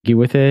Jiggy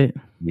with it.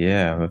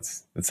 Yeah,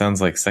 that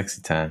sounds like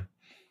sexy time.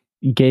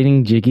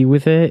 Getting jiggy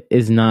with it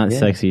is not Yeah.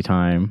 sexy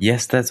time.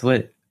 Yes, that's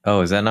what.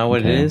 Oh, is that not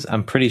what it Okay. is?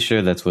 I'm pretty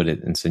sure that's what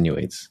it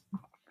insinuates.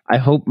 I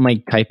hope my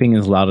typing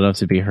is loud enough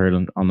to be heard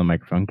on the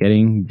microphone.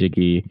 Getting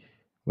jiggy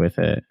with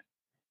it.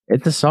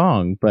 It's a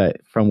song, but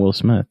from Will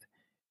Smith.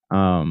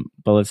 But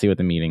let's see what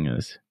the meaning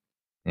is.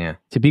 Yeah.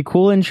 To be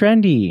cool and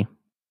trendy.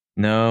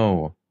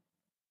 No,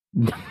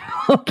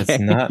 Okay. it's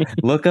not.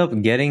 Look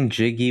up "getting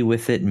jiggy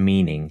with it"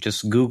 meaning.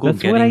 Just Google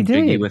That's what I "getting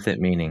jiggy did. with it"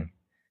 meaning.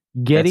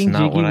 That's Getting not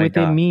jiggy what I with it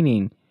got.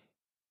 meaning.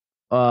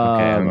 Okay,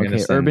 I'm gonna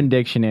Okay. Urban send.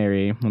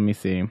 Dictionary. Let me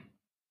see. I'm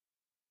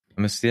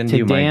gonna send To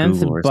you my dance,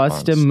 Google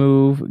bust a response.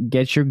 move,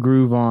 get your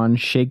groove on,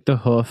 shake the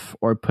hoof,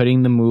 or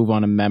putting the move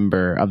on a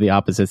member of the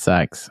opposite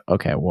sex.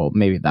 Okay, well,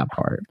 maybe that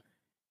part.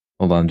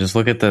 Hold on, just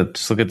look at the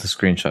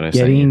screenshot I sent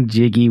you. Getting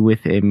jiggy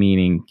with it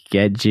meaning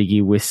get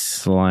jiggy with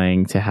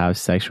slang to have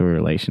sexual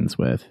relations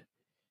with.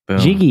 Boom.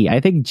 Jiggy. I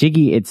think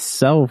jiggy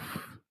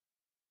itself.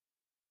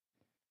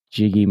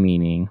 Jiggy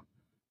meaning.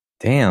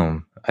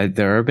 Damn.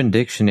 The Urban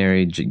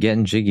Dictionary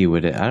getting jiggy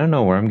with it. I don't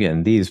know where I'm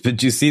getting these, but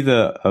do you see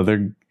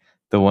the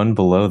one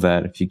below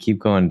that? If you keep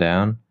going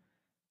down,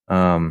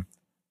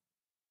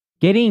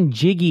 Getting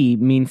jiggy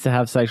means to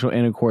have sexual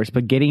intercourse,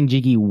 but getting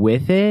jiggy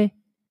with it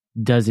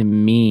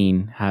doesn't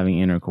mean having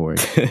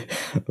intercourse.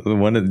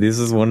 this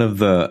is one of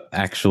the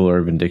actual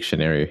Urban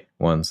Dictionary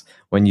ones.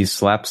 When you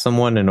slap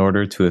someone in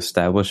order to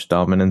establish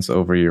dominance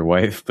over your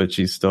wife, but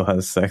she still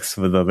has sex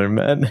with other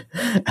men.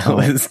 I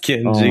was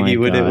getting jiggy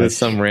with it with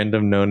some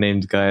random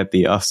no-named guy at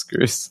the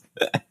Oscars.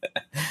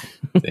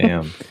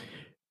 Damn.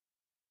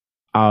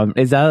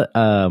 Is that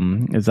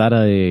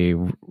a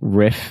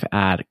riff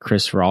at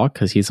Chris Rock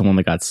because he's the one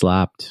that got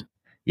slapped?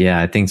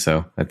 Yeah, I think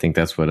so. I think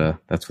that's what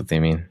they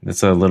mean.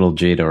 It's a little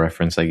Jada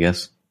reference, I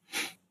guess.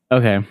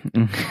 Okay.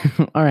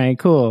 All right,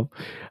 cool.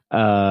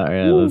 All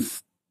right,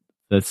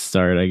 let's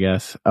start, I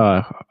guess.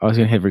 I was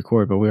gonna hit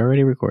record, but we're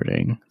already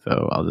recording,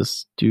 so I'll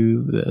just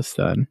do this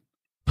then.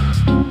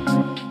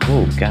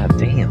 Oh, god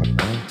damn.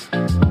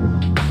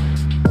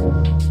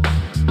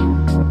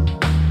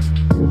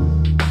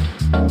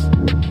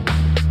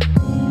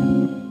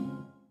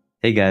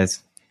 Hey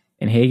guys.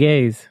 And hey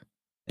gays.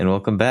 And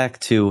welcome back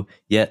to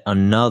yet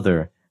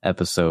another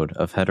episode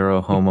of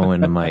Hetero Homo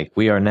and a Mic.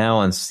 We are now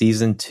on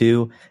season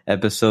 2,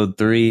 episode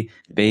 3.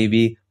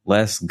 Baby,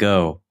 let's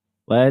go.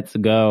 Let's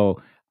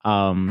go.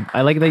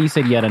 I like that you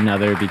said yet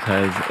another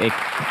because it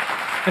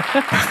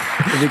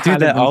dude,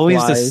 that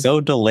always is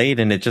so delayed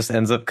and it just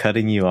ends up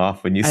cutting you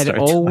off when you start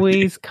talking. It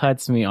always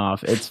cuts me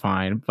off. It's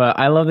fine. But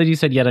I love that you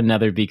said yet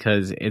another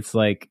because it's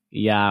like,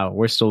 yeah,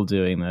 we're still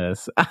doing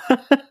this.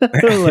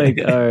 Like,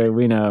 all right,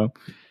 we know.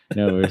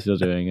 No, we're still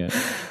doing it.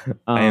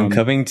 I am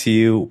coming to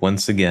you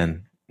once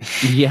again.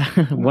 Yeah,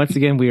 once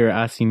again, we are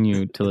asking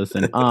you to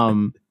listen.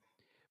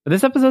 But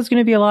this episode's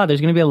going to be a lot.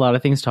 There's going to be a lot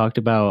of things talked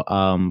about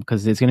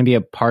because it's going to be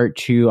a part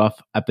 2 of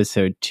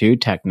episode 2,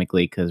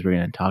 technically, because we're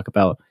going to talk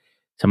about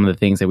some of the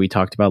things that we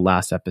talked about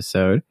last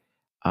episode.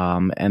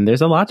 And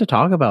there's a lot to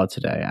talk about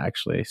today,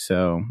 actually.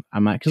 So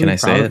I'm actually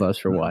proud of us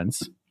for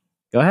once.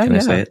 Go ahead. Can I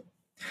say it?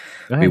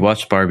 We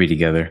watched Barbie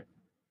together.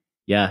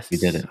 Yes. We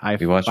did it.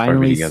 We watched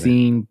finally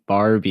seen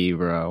Barbie,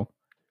 bro.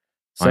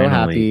 So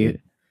happy.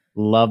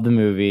 Love the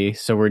movie.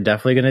 So we're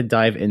definitely going to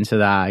dive into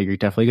that. You're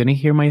definitely going to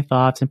hear my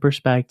thoughts and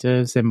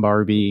perspectives and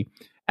Barbie.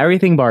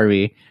 Everything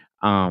Barbie.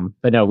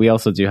 But no, we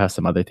also do have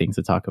some other things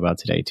to talk about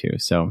today, too.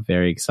 So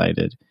very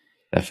excited.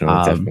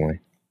 Definitely.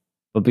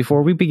 But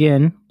before we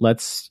begin,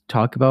 let's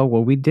talk about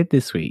what we did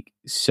this week.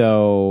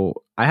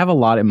 So I have a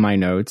lot in my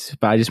notes,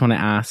 but I just want to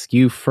ask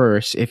you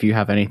first if you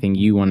have anything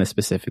you want to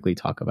specifically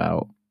talk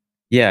about.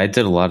 Yeah, I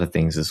did a lot of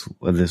things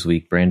this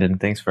week, Brandon.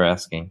 Thanks for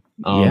asking.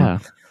 Yeah.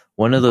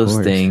 One of those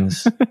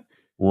things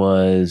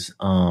was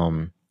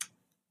I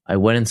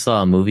went and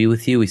saw a movie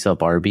with you. We saw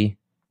Barbie.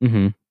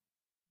 Mm-hmm.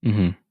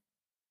 Mm-hmm.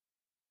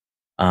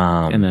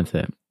 And that's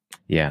it.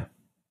 Yeah.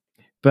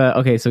 But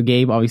okay, so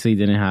Gabe obviously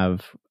didn't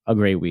have a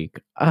great week.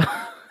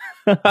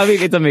 I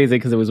mean, it's amazing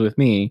because it was with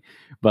me,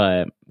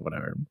 but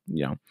whatever,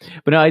 you know.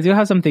 But no, I do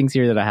have some things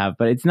here that I have,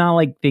 but it's not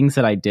like things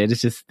that I did.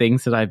 It's just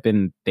things that I've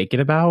been thinking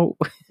about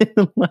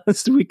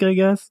last week, I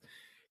guess.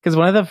 Because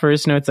one of the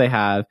first notes I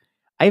have,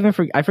 I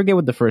forget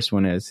what the first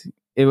one is.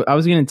 I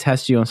was going to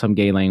test you on some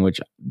gay language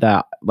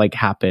that like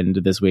happened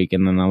this week,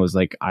 and then I was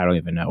like, I don't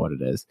even know what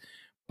it is.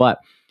 But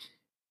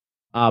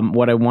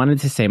what I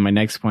wanted to say, my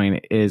next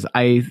point is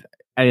I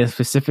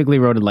specifically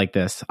wrote it like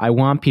this. I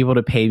want people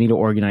to pay me to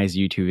organize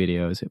YouTube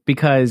videos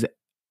because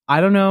I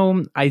don't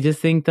know. I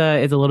just think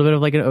that it's a little bit of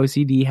like an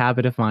OCD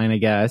habit of mine, I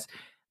guess,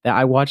 that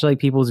I watch like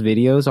people's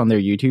videos on their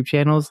YouTube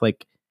channels,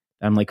 like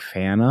I'm like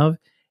fan of,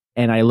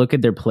 and I look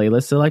at their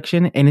playlist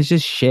selection and it's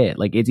just shit.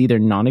 Like it's either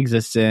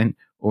non-existent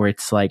or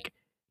it's like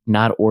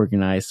not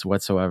organized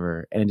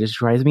whatsoever. And it just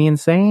drives me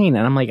insane.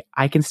 And I'm like,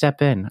 I can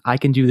step in. I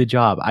can do the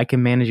job. I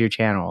can manage your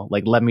channel.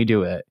 Like, let me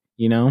do it.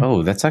 You know?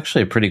 Oh, that's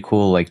actually a pretty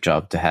cool like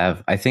job to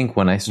have. I think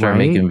when I start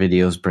making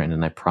videos,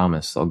 Brandon, I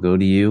promise I'll go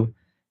to you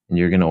and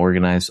you're going to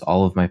organize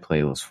all of my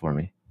playlists for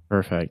me.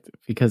 Perfect.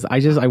 Because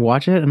I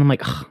watch it and I'm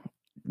like,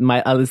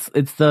 ugh,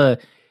 it's the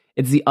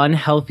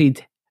unhealthy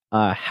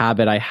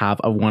habit I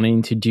have of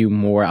wanting to do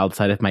more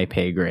outside of my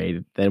pay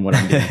grade than what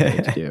I'm getting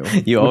paid to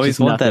do. You which always is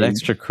want that nothing.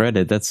 extra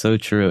credit. That's so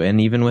true.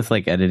 And even with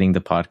like editing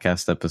the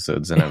podcast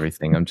episodes and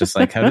everything, I'm just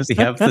like, how does he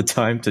have the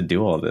time to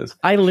do all this?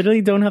 I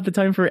literally don't have the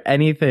time for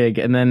anything,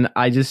 and then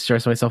I just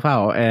stress myself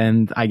out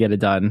and I get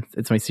it done.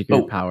 It's my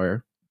secret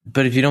power.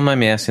 But if you don't mind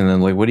me asking,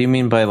 then like, what do you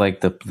mean by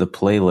like the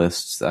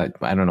playlists?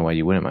 I don't know why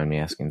you wouldn't mind me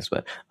asking this,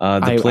 but the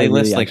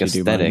playlist really like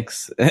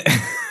aesthetics.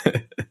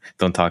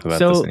 Don't talk about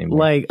this anymore.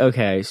 Like,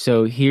 okay,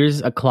 so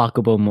here's a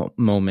clockable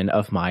moment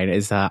of mine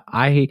is that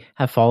I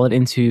have fallen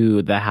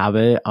into the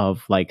habit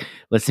of like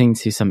listening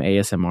to some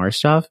ASMR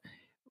stuff,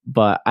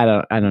 but I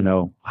don't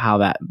know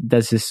how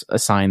that's just a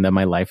sign that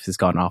my life has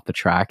gone off the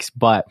tracks.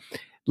 But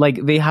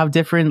like they have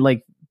different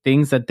like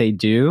things that they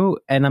do,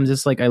 and I'm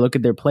just like I look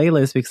at their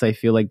playlist because I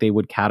feel like they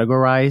would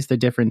categorize the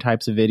different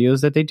types of videos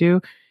that they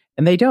do,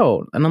 and they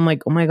don't. And I'm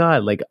like, oh my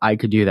god, like I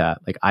could do that.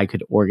 Like I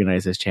could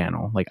organize this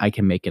channel. Like I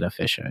can make it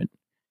efficient.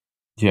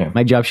 Yeah,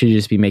 my job should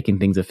just be making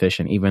things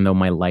efficient, even though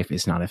my life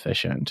is not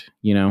efficient.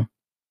 You know?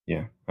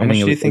 Yeah. How much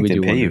do you think they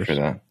pay you for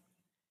that?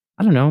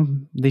 I don't know.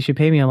 They should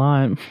pay me a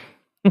lot.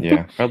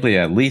 Yeah, probably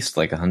at least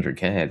like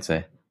 100K, I'd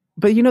say.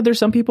 But you know, there's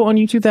some people on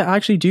YouTube that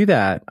actually do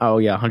that. Oh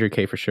yeah,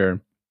 100K for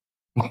sure.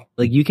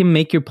 Like you can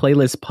make your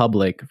playlist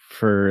public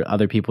for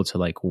other people to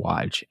like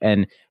watch,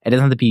 and it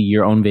doesn't have to be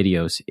your own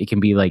videos. It can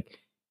be like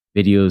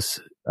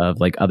videos of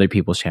like other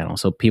people's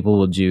channels. So people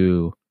will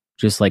do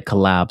just like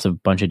collabs of a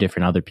bunch of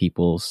different other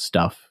people's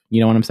stuff.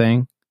 You know what I'm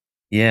saying?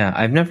 Yeah,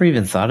 I've never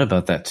even thought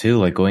about that too,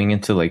 like going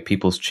into like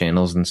people's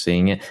channels and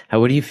seeing it.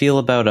 What do you feel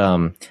about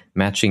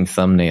matching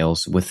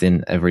thumbnails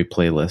within every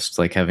playlist,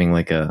 like having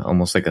like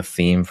almost like a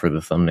theme for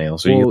the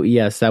thumbnails? Well,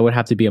 yes, that would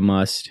have to be a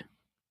must.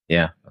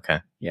 Yeah, okay.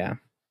 Yeah.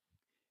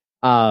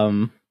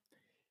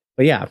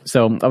 But yeah,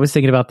 so I was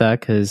thinking about that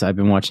because I've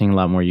been watching a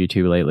lot more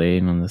YouTube lately,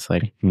 and I'm just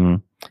like,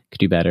 could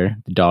do better.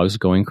 The dog's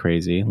going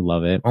crazy.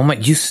 Love it. Oh my,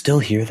 you still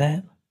hear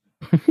that?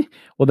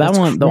 Well, that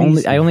one,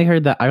 I only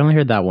heard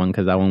that one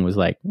because that one was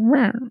like,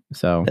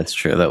 so that's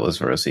true. That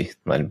was Rosie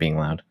being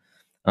loud.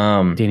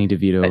 Danny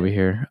DeVito over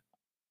here.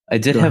 I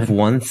did have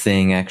one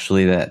thing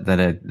actually that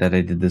I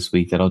did this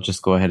week that I'll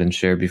just go ahead and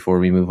share before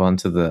we move on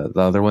to the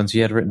other ones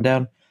you had written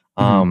down.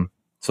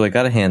 So I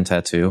got a hand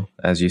tattoo,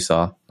 as you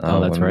saw.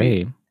 Oh, that's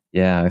right.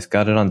 I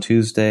got it on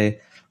Tuesday.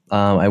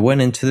 I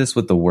went into this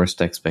with the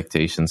worst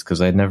expectations because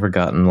I'd never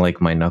gotten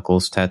like my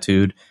knuckles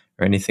tattooed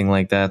or anything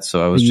like that.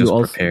 So I was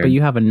prepared. But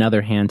you have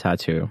another hand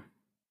tattoo.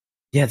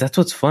 Yeah, that's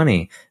what's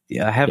funny.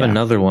 Yeah, I have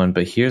another one,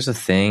 but here's the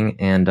thing,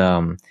 and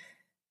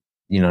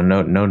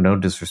no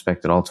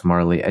disrespect at all to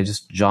Marley.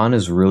 John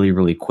is really,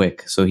 really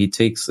quick. So he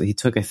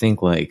took I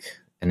think like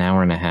an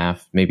hour and a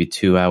half, maybe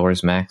 2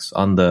 hours max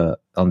on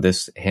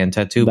this hand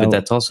tattoo, but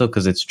that's also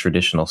because it's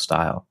traditional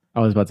style. I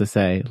was about to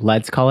say,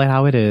 let's call it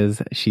how it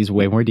is. She's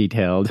way more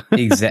detailed.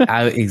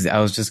 I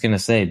was just going to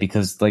say,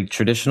 because like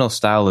traditional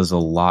style is a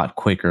lot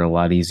quicker, a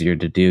lot easier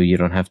to do. You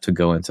don't have to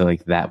go into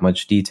like that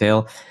much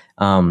detail.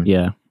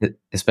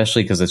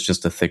 Especially because it's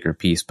just a thicker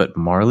piece. But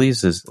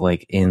Marley's is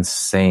like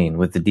insane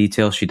with the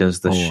detail. She does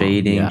the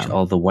shading,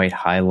 all the white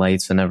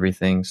highlights and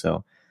everything.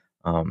 So,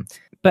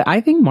 but I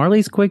think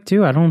Marley's quick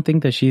too. I don't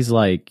think that she's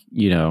like,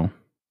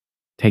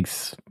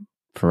 takes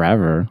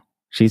forever.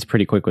 She's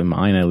pretty quick with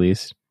mine, at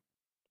least.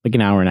 Like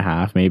an hour and a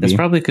half, maybe. It's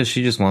probably because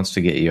she just wants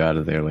to get you out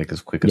of there like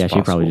as quick as possible.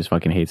 Yeah, she probably just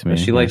fucking hates me. But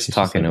she likes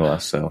talking to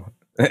us, so.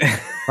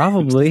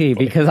 Probably,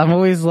 because I'm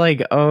always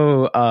like,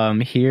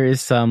 here is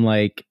some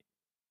like,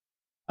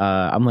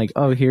 I'm like,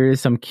 oh, here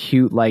is some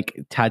cute like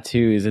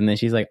tattoos, and then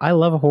she's like, I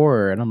love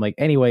horror, and I'm like,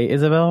 anyway,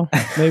 Isabel,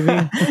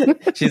 maybe.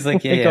 She's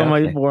like, yeah, on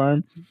my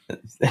forearm.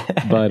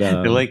 But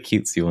they're like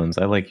cutesy ones.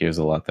 I like yours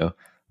a lot though.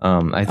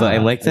 I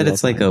like that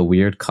it's like a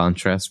weird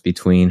contrast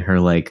between her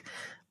like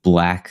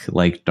black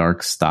like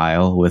dark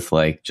style with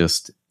like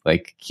just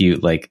like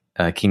cute like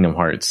Kingdom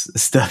Hearts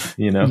stuff,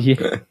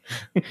 Yeah.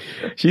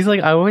 She's like,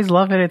 I always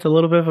love it. It's a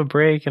little bit of a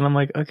break, and I'm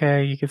like,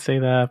 okay, you could say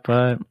that,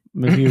 but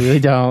maybe you really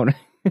don't.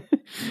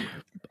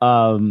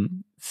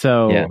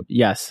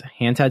 Yes,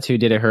 hand tattoo.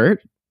 Did it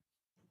hurt?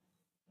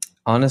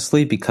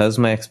 Honestly, because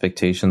my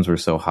expectations were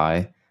so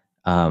high,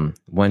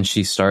 when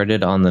she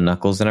started on the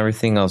knuckles and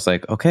everything, I was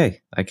like,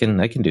 okay, I can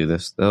do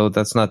this. Though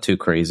that's not too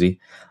crazy.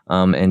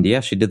 And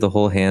yeah, she did the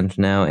whole hand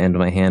now, and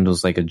my hand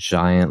was like a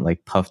giant,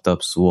 like puffed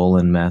up,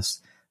 swollen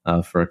mess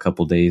for a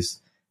couple days.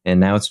 And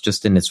now it's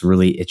just in its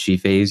really itchy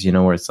phase,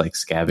 where it's like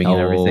scabbing and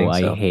everything.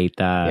 So, I hate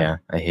that. Yeah,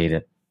 I hate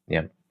it.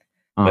 Yeah.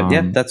 But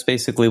yeah, that's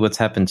basically what's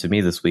happened to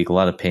me this week. A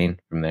lot of pain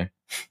from there.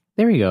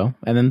 There you go.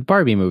 And then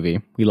Barbie movie.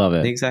 We love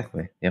it.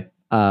 Exactly. Yep.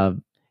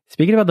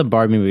 Speaking about the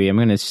Barbie movie, I'm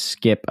going to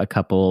skip a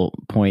couple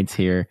points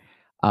here.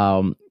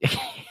 I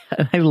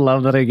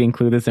love that I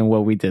include this in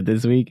what we did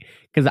this week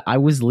because I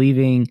was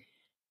leaving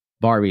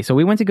Barbie. So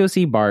we went to go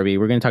see Barbie.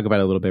 We're going to talk about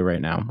it a little bit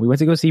right now. We went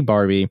to go see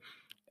Barbie.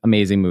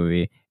 Amazing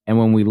movie. And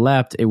when we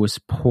left, it was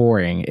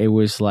pouring. It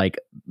was like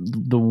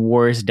the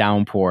worst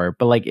downpour,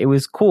 but like it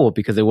was cool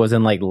because it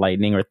wasn't like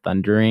lightning or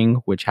thundering,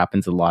 which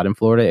happens a lot in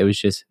Florida. It was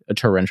just a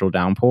torrential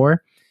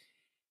downpour.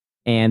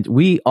 And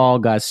we all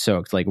got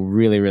soaked like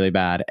really, really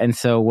bad. And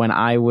so when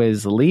I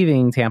was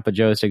leaving Tampa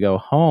Joe's to go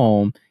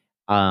home,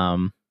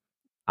 I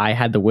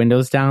had the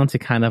windows down to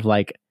kind of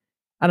like,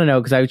 I don't know,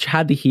 because I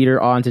had the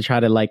heater on to try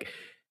to like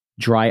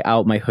dry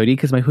out my hoodie,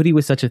 because my hoodie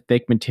was such a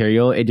thick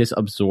material. It just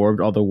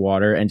absorbed all the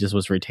water and just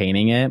was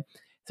retaining it.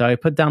 So I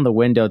put down the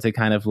window to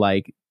kind of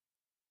like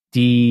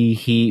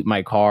deheat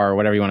my car, or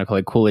whatever you want to call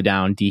it, cool it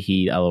down,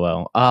 deheat,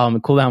 lol.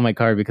 Cool down my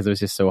car because it was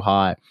just so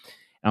hot.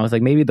 And I was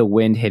like, maybe the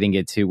wind hitting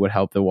it too would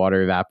help the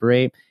water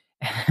evaporate.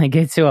 I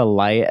get to a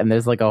light and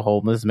there's like a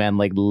homeless man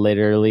like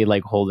literally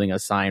like holding a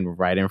sign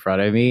right in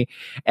front of me.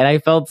 And I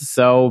felt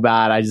so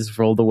bad. I just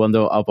rolled the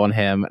window up on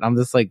him. And I'm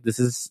just like, this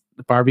is,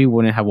 Barbie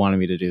wouldn't have wanted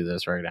me to do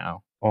this right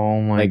now. Oh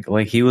my,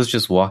 like he was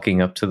just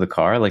walking up to the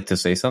car like to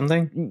say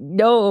something?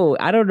 No,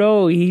 I don't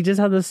know. He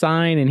just had the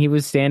sign and he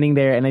was standing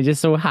there, and I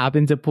just so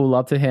happened to pull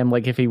up to him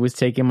like if he was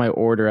taking my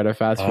order at a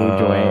fast food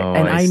joint.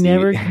 And I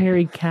never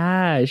carry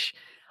cash.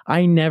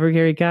 I never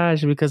carry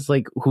cash because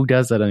like who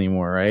does that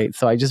anymore, right?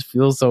 So I just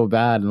feel so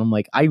bad, and I'm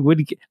like, I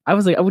would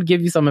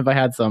give you some if I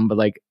had some, but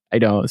like I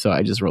don't. So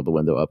I just rolled the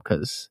window up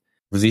because.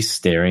 Was he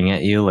staring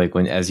at you like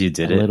when as you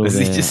did it? Was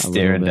he just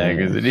staring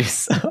daggers at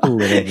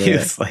you? He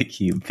was like,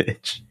 you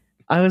bitch.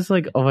 I was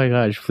like, oh my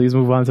gosh, please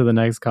move on to the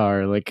next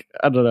car. Like,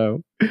 I don't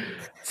know.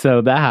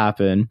 So that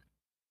happened.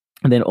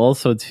 And then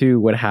also too,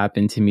 what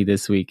happened to me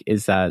this week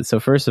is that, so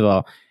first of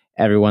all,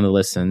 everyone that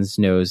listens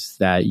knows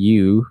that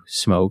you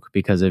smoke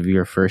because of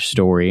your first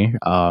story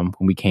when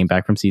we came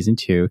back from season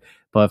 2.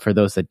 But for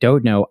those that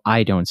don't know,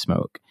 I don't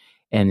smoke.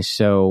 And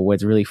so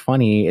what's really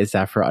funny is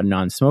that for a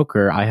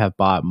non-smoker, I have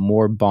bought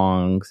more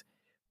bongs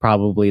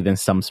probably than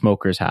some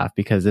smokers have,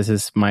 because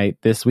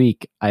this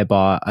week I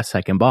bought a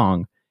second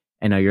bong.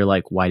 And now you're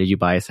like, why did you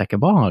buy a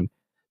second bong?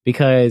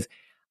 Because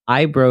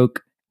I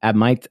broke at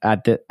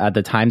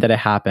the time that it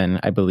happened,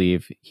 I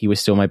believe he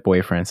was still my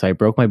boyfriend. So I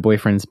broke my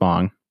boyfriend's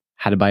bong,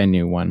 had to buy a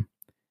new one,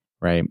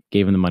 right?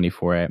 Gave him the money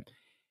for it.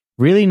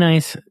 Really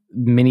nice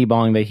mini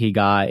bong that he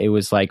got. It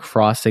was like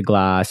frosted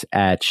glass,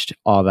 etched,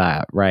 all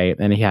that, right?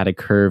 And he had a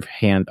curved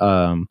had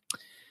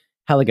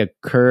like a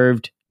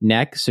curved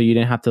neck, so you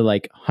didn't have to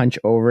like hunch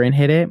over and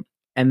hit it.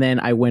 And then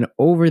I went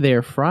over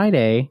there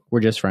Friday. We're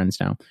just friends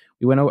now.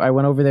 I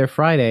went over there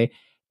Friday,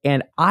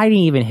 and I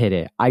didn't even hit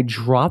it. I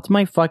dropped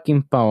my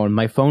fucking phone.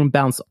 My phone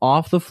bounced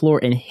off the floor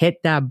and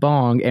hit that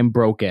bong and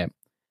broke it.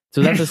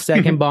 So that's the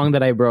second bong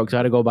that I broke. So I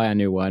had to go buy a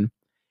new one.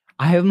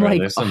 I'm like,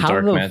 there's some how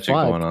dark the magic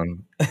fuck? going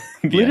on.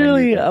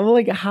 Literally, I'm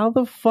like, how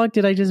the fuck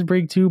did I just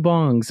break 2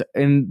 bongs?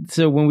 And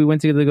so when we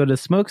went to go to the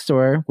smoke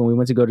store, when we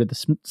went to go to the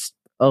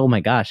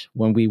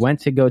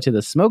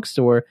smoke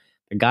store,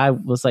 the guy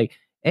was like,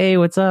 hey,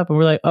 what's up? And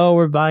we're like, oh,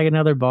 we're buying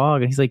another bong.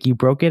 And he's like, you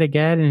broke it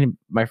again? And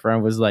my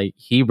friend was like,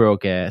 he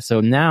broke it.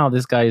 So now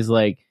this guy is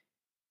like,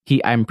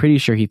 I'm pretty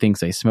sure he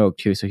thinks I smoke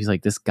too. So he's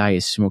like, this guy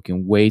is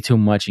smoking way too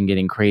much and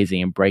getting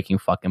crazy and breaking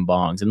fucking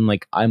bongs. And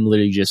like, I'm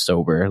literally just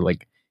sober.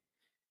 Like,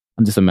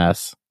 I'm just a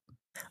mess.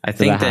 I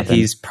think that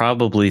he's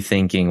probably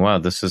thinking, wow,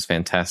 this is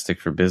fantastic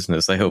for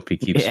business. I hope he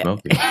keeps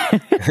smoking.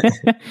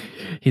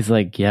 He's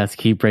like, yes,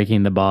 keep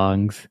breaking the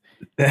bongs.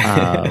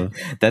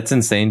 That's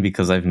insane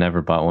because I've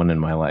never bought one in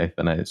my life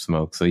and I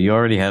smoke. So you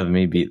already have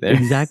me beat there.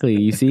 Exactly.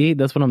 You see,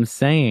 that's what I'm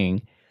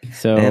saying.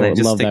 So and I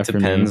just love stick that to for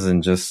pens me.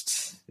 and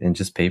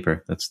just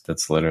paper.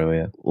 That's literally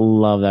it.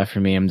 Love that for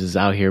me. I'm just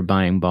out here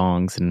buying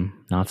bongs and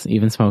not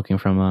even smoking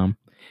from them.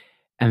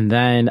 And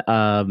then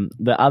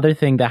the other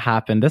thing that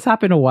happened, this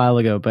happened a while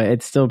ago, but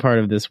it's still part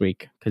of this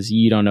week because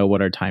you don't know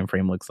what our time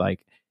frame looks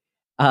like.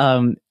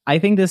 I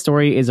think this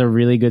story is a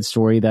really good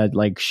story that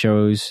like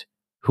shows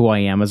who I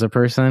am as a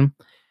person,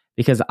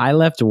 because I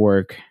left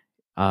work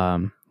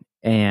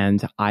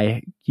and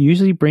I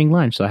usually bring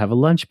lunch. So I have a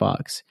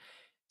lunchbox.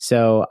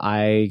 So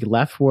I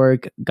left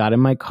work, got in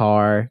my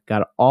car,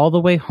 got all the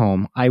way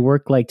home. I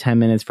work like 10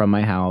 minutes from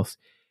my house,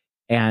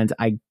 and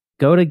I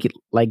go to get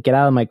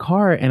out of my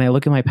car and I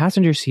look at my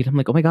passenger seat. I'm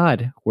like, oh my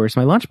God, where's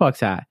my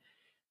lunchbox at?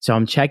 So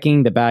I'm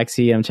checking the back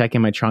seat. I'm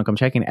checking my trunk. I'm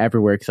checking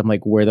everywhere because I'm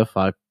like, where the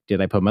fuck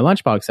did I put my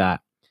lunchbox at?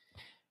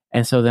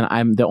 And so then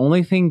I'm the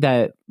only thing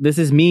that this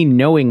is me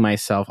knowing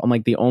myself. I'm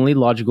like, the only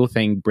logical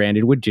thing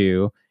Brandon would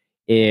do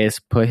is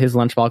put his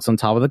lunchbox on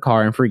top of the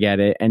car and forget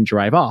it and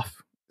drive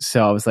off.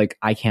 So I was like,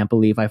 I can't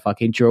believe I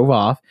fucking drove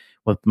off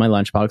with my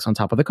lunchbox on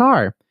top of the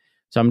car.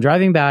 So I'm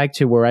driving back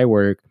to where I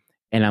work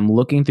and I'm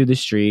looking through the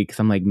street because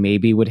I'm like,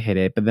 maybe it would hit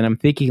it. But then I'm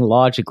thinking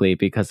logically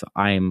because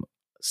I'm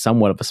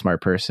somewhat of a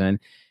smart person.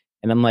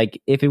 And I'm like,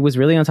 if it was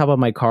really on top of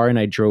my car and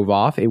I drove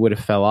off, it would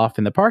have fell off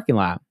in the parking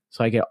lot.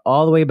 So I get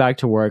all the way back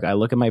to work. I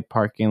look at my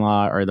parking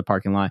lot.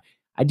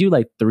 I do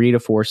like 3 to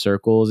 4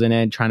 circles in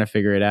it, trying to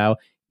figure it out.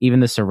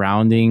 Even the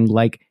surrounding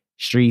like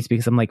streets,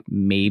 because I'm like,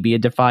 maybe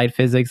it defied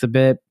physics a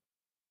bit,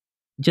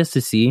 just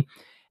to see.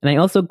 And I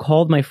also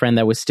called my friend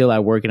that was still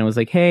at work and I was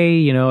like,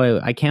 hey,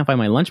 I can't find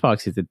my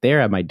lunchbox. Is it there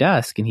at my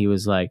desk? And he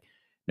was like,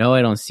 no,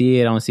 I don't see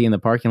it. I don't see it in the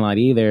parking lot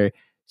either.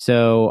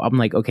 So I'm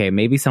like, okay,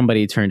 maybe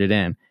somebody turned it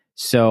in.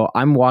 So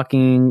I'm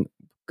walking,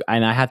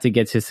 and I have to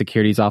get to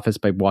security's office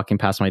by walking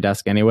past my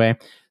desk anyway.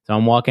 So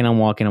I'm walking.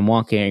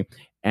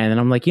 And then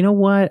I'm like, you know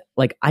what?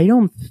 Like, I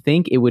don't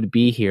think it would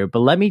be here, but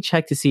let me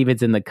check to see if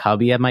it's in the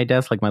cubby at my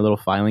desk, like my little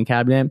filing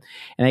cabinet.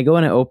 And I go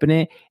and I open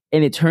it,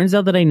 and it turns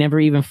out that I never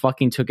even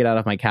fucking took it out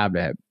of my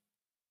cabinet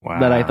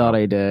that I thought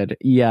I did.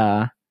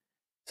 Yeah.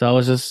 So I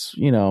was just,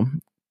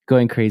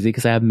 going crazy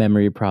because I have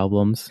memory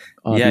problems.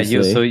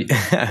 Obviously.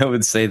 Yeah, so I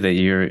would say that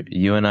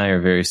you and I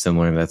are very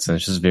similar in that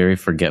sense, just very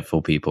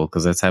forgetful people,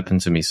 because that's happened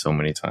to me so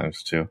many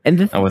times too. And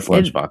not with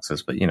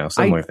lunchboxes, but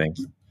similar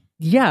things.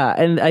 Yeah,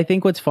 and I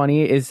think what's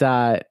funny is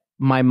that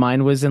my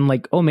mind was in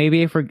like, oh,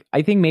 maybe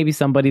I think maybe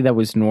somebody that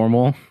was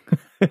normal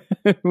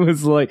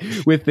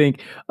would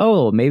think,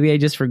 oh, maybe I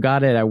just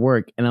forgot it at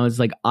work. And I was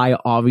like, I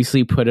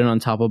obviously put it on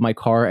top of my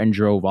car and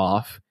drove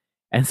off.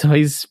 And so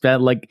I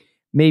spent like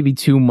maybe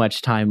too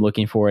much time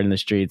looking for it in the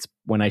streets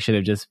when I should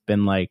have just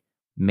been like,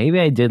 maybe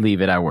I did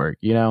leave it at work,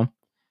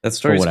 That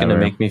story's going to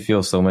make me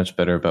feel so much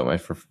better about my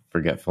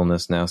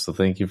forgetfulness now. So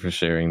thank you for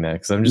sharing that,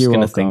 because I'm just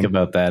going to think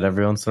about that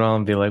every once in a while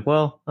and be like,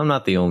 well, I'm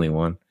not the only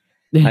one.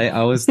 I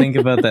always think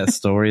about that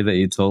story that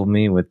you told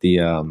me with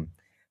the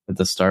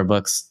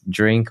Starbucks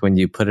drink when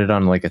you put it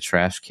on like a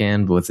trash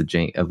can with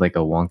like a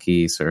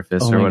wonky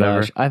surface or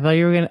whatever. Gosh. I thought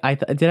you were going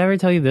to... Did I ever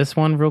tell you this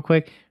one real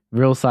quick?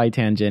 Real side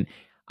tangent.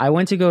 I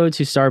went to go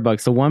to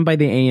Starbucks, the one by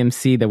the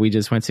AMC that we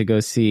just went to go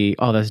see.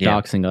 Oh, that's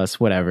doxing us.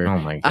 Whatever. Oh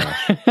my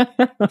gosh.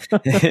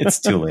 It's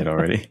too late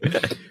already.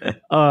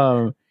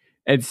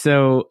 And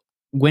so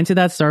went to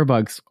that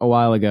Starbucks a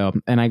while ago,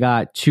 and I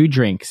got 2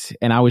 drinks,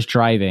 and I was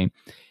driving.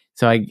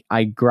 So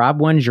I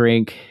grabbed one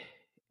drink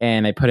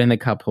and I put it in the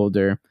cup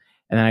holder,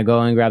 and then I go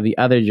and grab the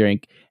other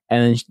drink.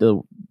 And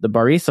then the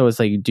barista was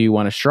like, do you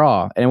want a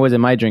straw? And it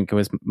wasn't my drink. It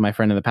was my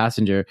friend in the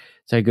passenger.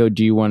 So I go,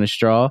 do you want a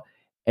straw?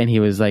 And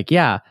he was like,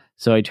 yeah.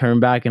 So I turn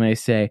back and I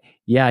say,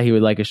 yeah, he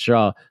would like a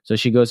straw. So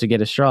she goes to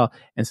get a straw.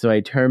 And so I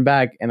turn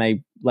back and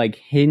I like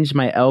hinge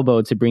my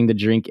elbow to bring the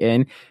drink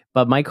in.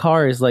 But my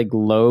car is like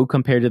low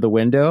compared to the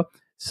window.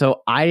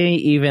 So I didn't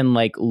even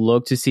like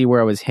look to see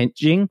where I was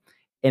hinging.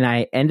 And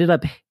I ended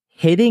up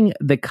hitting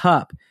the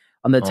cup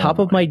on the top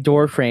of my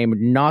door frame,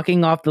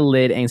 knocking off the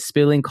lid and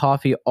spilling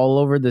coffee all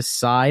over the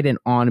side and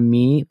on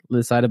me,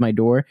 the side of my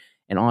door,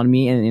 and on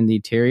me and in the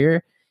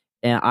interior.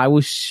 And I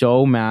was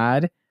so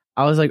mad.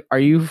 I was like, are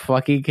you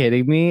fucking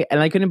kidding me? And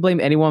I couldn't blame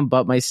anyone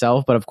but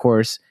myself. But of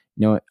course,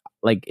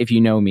 like if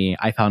you know me,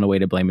 I found a way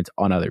to blame it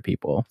on other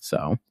people.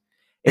 So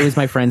it was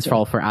my friend's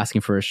fault for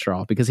asking for a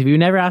straw. Because if you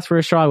never asked for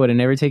a straw, I would have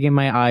never taken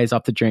my eyes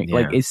off the drink. Yeah.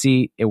 Like,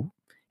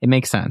 it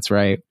makes sense,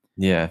 right?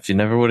 Yeah, if you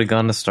never would have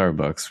gone to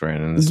Starbucks,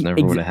 Brandon, this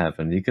never would have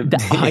happened. You could.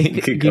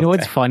 You know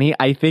what's funny?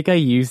 I think I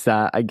used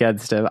that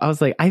against him. I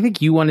was like, I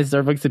think you wanted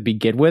Starbucks to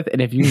begin with,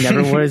 and if you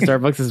never wanted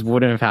Starbucks, this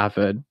wouldn't have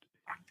happened.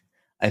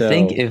 I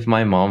think if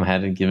my mom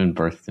hadn't given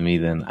birth to me,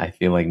 then I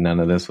feel like none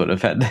of this would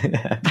have had to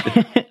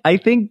happen. I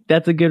think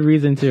that's a good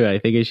reason too. I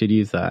think I should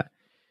use that.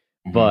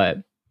 Mm-hmm. But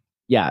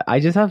yeah, I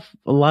just have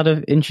a lot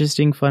of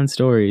interesting, fun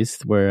stories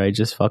where I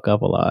just fuck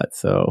up a lot.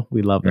 So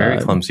we love that. Very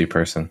clumsy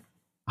person.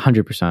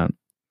 100%.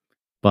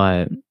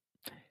 But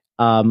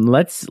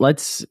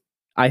let's.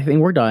 I think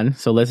we're done.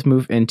 So let's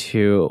move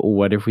into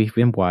what have we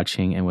been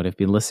watching and what have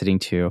we been listening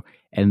to.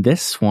 And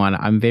this one,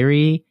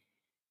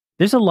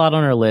 there's a lot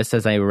on our list,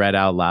 as I read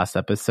out last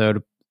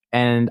episode,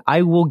 and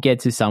I will get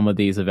to some of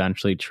these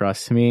eventually,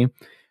 trust me.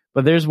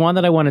 But there's one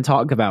that I want to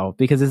talk about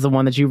because it's the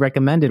one that you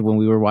recommended when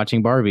we were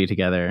watching Barbie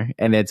together,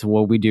 and it's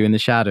What We Do in the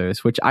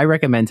Shadows, which I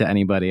recommend to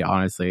anybody,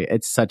 honestly.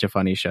 It's such a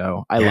funny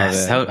show. I love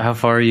it. How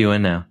far are you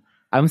in now?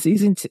 I'm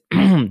season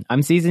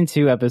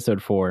 2,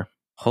 episode 4.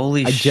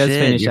 Holy shit. I just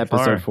finished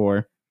episode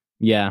 4.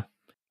 Yeah.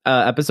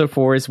 Episode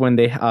 4 is when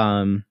they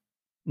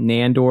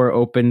Nandor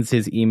opens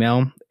his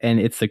email and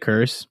it's the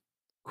curse,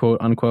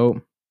 quote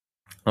unquote.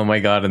 Oh my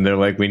god, and they're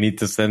like, we need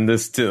to send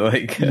this to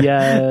like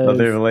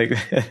other like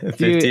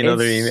 15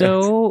 other emails. It's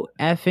so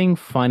effing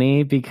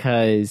funny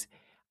because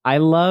I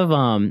love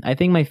I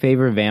think my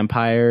favorite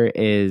vampire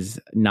is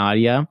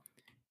Nadia.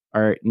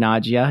 Yeah.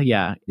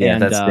 Yeah,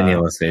 and that's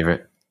Daniela's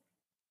favorite.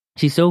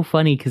 She's so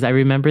funny because I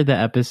remember the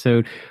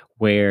episode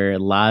where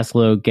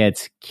Laszlo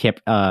gets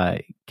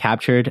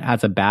captured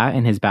as a bat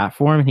in his bat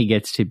form, and he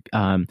gets to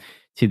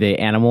the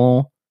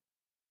animal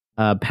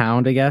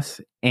pound, I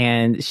guess,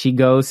 and she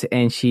goes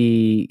and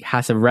she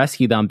has to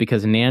rescue them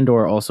because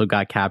Nandor also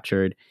got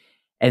captured,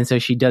 and so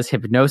she does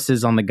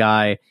hypnosis on the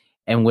guy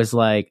and was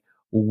like,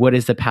 "What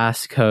is the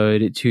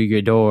passcode to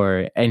your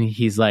door?" And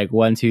he's like,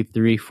 1, 2,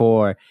 3,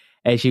 4,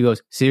 and she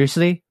goes,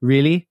 "Seriously,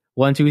 really?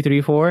 1, 2,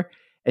 3, 4?"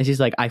 And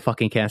she's like, I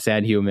fucking can't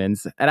stand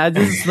humans. And I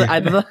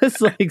thought it was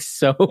like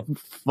so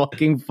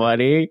fucking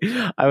funny.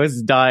 I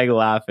was dying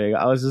laughing.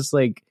 I was just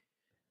like,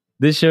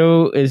 this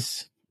show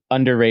is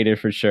underrated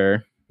for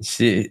sure.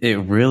 See, it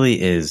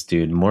really is,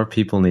 dude. More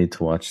people need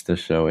to watch the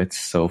show. It's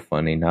so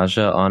funny.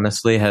 Naja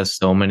honestly has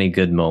so many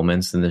good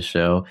moments in the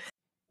show. I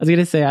was going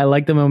to say, I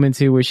like the moment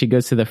too where she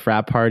goes to the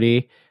frat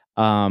party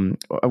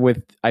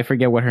with I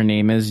forget what her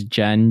name is,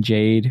 Jen,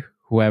 Jade,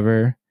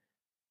 whoever,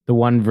 the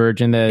one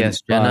virgin that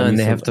Yes, Jenna, and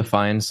they have to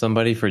find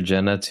somebody for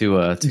Jenna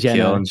to Jenna.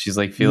 kill, and she's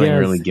like feeling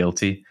really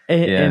guilty.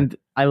 And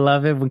I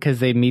love it because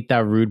they meet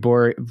that rude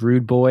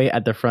boy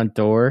at the front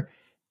door,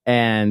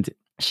 and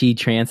she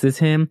trances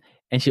him,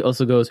 and she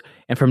also goes,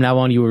 and from now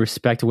on you will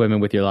respect women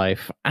with your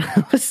life.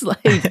 I was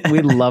like,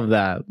 we love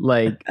that.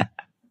 Like,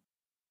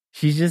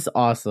 she's just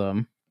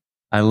awesome.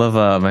 I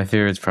love my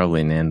favorite's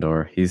probably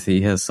Nandor.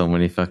 He has so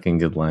many fucking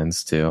good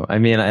lines too. I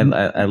mean,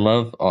 I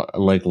love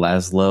like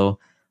Laszlo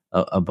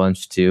a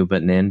bunch too,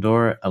 but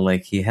Nandor,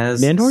 like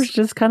Nandor's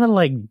just kind of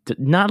like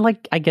not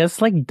like, I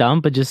guess, like dumb,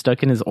 but just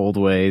stuck in his old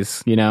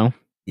ways, you know?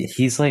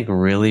 He's like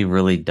really,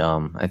 really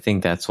dumb. I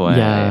think that's why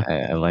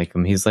I like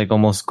him. He's like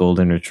almost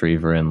golden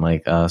retriever in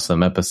like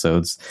some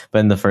episodes. But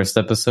in the first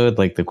episode,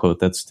 like the quote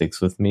that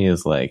sticks with me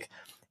is like,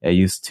 I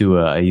used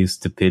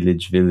to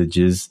pillage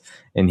villages,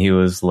 and he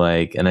was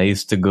like, and I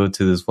used to go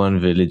to this one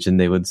village, and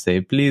they would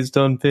say, please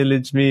don't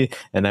pillage me,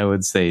 and I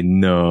would say,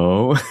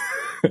 no,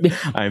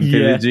 I'm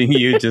pillaging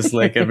you just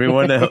like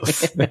everyone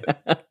else.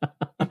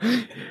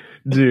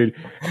 Dude,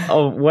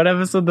 oh, what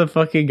episode that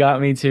fucking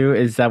got me too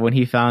is that when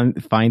he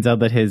finds out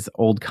that his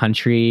old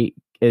country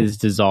is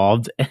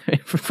dissolved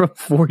from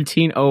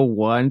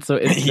 1401, so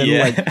it's been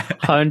like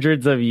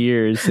hundreds of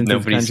years since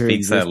nobody his country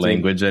speaks existed. that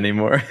language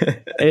anymore.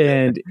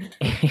 and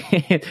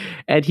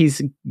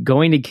he's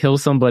going to kill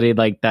somebody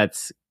like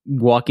that's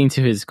walking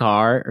to his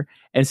car,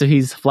 and so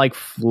he's like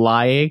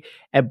flying,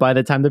 and by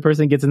the time the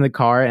person gets in the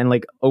car and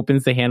like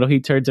opens the handle, he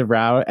turns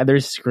around and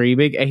they're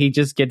screaming, and he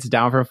just gets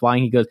down from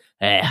flying. He goes,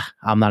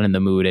 I'm not in the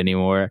mood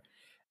anymore.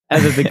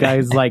 And then the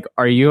guy's like,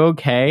 are you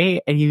okay?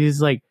 And he's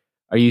like,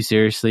 are you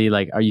seriously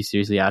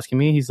asking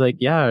me? He's like,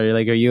 yeah.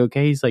 Like, are you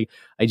okay? He's like,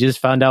 I just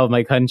found out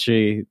my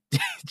country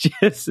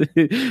just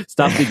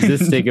stopped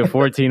existing in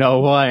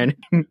 1401.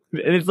 And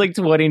it's like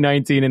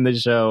 2019 in the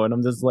show, and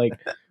I'm just like,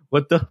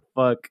 what the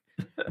fuck?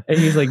 And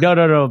he's like,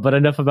 no, but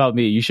enough about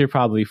me. You should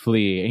probably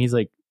flee. And he's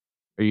like,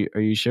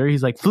 are you sure?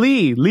 He's like,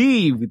 flee,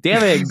 leave,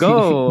 damn it,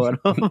 go. And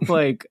I'm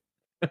like,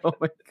 oh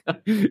my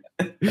god.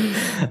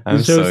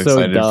 I'm so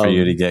excited for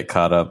you to get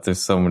caught up. There's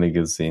so many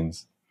good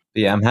scenes.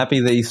 But yeah, I'm happy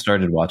that you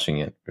started watching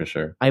it for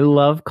sure. I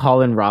love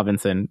Colin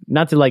Robinson.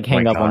 Not to like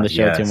hang up on the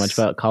show too much,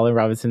 but Colin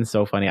Robinson's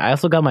so funny. I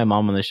also got my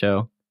mom on the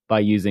show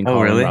by using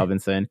Colin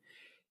Robinson.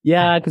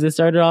 Yeah, because it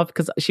started off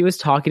because she was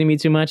talking to me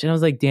too much, and I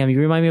was like, damn, you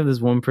remind me of this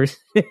one person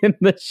in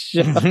the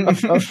show.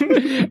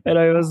 And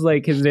I was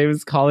like, his name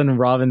is Colin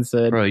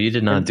Robinson. Bro, you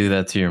did not do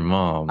that to your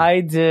mom.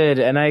 I did,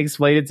 and I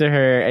explained it to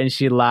her, and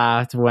she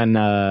laughed when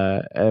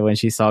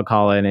she saw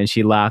Colin, and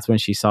she laughed when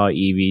she saw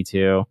Evie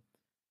too.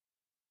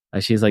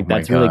 She's like,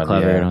 that's really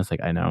clever. Yeah. And I was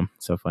like, I know.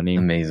 So funny.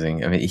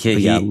 Amazing. I mean,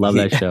 I love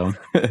that show.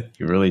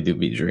 You really do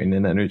be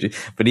draining energy.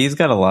 But he's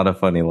got a lot of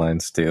funny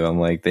lines too. I'm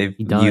like, they've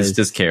used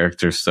his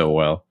character so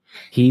well.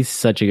 He's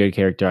such a good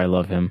character. I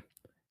love him.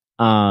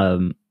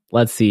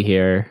 Let's see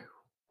here.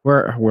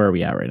 Where are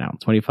we at right now?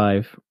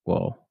 25.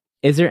 Whoa.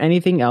 Is there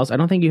anything else? I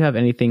don't think you have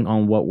anything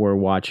on what we're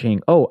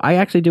watching. Oh, I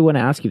actually do want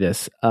to ask you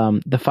this.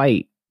 The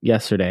fight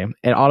yesterday,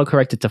 it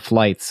autocorrected to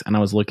Flights, and I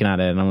was looking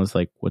at it and I was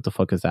like, what the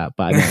fuck is that?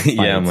 But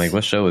yeah, I'm like,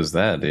 what show is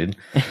that, dude?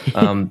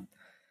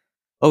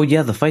 Oh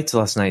yeah, the fights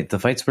last night. The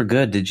fights were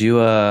good. Did you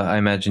I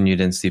imagine you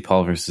didn't see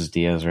Paul versus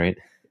Diaz, right?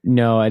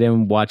 No, I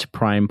didn't watch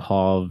Prime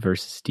Paul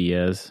versus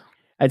Diaz.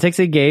 I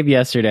texted Gabe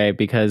yesterday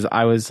because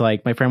I was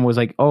like, my friend was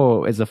like,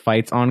 oh, is the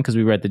fights on? Because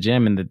we were at the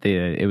gym and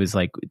it was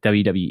like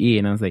WWE,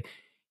 and I was like,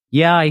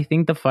 yeah, I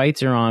think the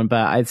fights are on,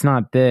 but it's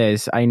not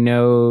this. I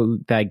know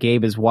that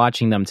Gabe is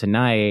watching them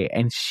tonight.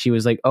 And she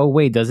was like, oh,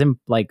 wait, doesn't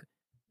like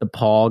the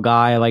Paul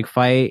guy like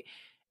fight?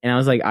 And I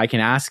was like, I can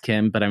ask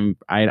him, but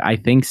I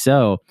think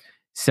so.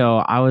 So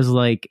I was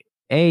like,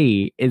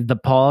 hey, is the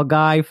Paul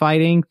guy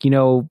fighting? You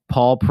know,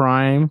 Paul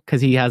Prime?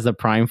 Because he has the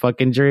Prime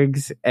fucking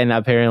drinks. And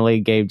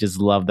apparently Gabe just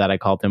loved that I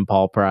called him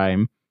Paul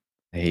Prime.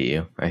 I hate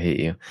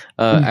you.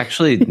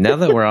 Actually, now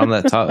that we're on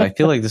that topic, I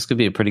feel like this could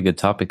be a pretty good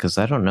topic because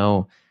I don't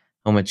know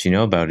how much you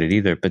know about it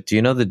either, but do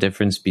you know the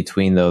difference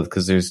between those?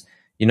 Because there's,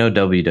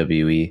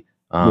 WWE,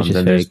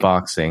 then there's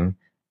boxing,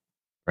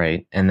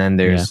 right? And then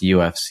there's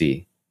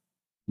UFC.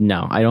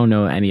 No, I don't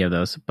know any of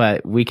those,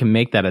 but we can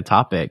make that a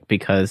topic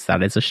because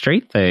that is a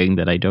straight thing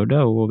that I don't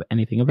know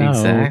anything about.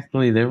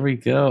 Exactly. There we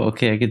go.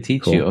 Okay, I could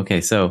teach you. Okay,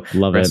 so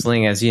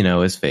wrestling, as you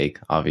know, is fake,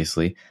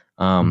 obviously.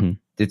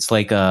 It's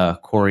like a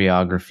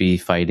choreography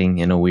fighting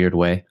in a weird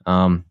way.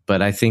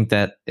 But I think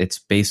that it's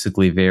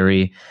basically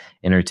very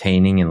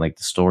entertaining, and like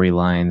the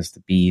storylines, the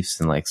beefs,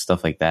 and like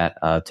stuff like that.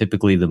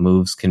 Typically the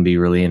moves can be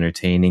really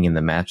entertaining in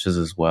the matches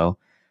as well.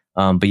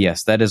 But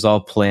yes, that is all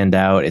planned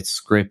out. It's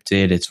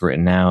scripted, it's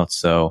written out.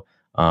 So,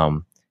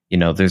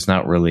 there's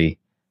not really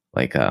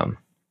like a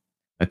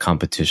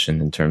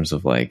competition in terms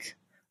of like,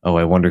 oh,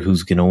 I wonder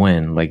who's going to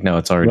win. Like, no,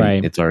 it's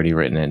already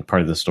written in,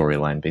 part of the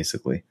storyline,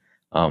 basically.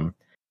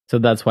 So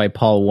that's why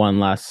Paul won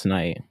last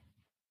night.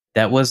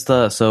 That was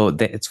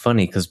it's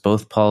funny because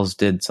both Pauls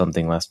did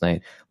something last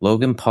night.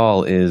 Logan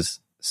Paul is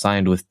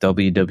signed with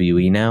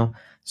WWE now.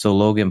 So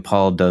Logan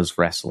Paul does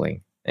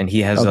wrestling. And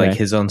he has Okay. like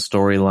his own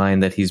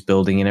storyline that he's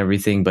building and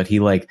everything, but he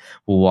like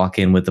will walk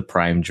in with the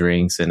Prime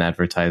drinks and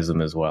advertise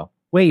them as well.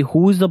 Wait,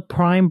 who's the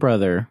Prime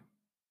brother?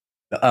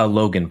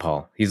 Logan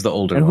Paul. He's the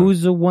older And one.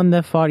 who's the one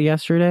that fought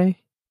yesterday?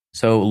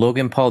 So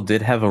Logan Paul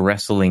did have a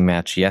wrestling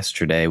match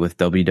yesterday with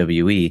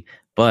WWE,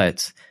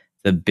 but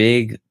the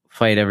big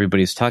fight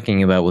everybody's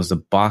talking about was the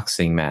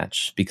boxing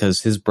match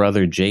because his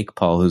brother Jake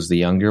Paul, who's the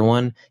younger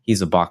one,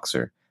 he's a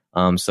boxer.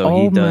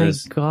 So he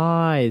does. Oh my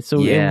god! So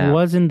Yeah. it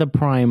wasn't the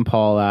Prime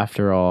Paul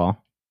after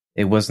all.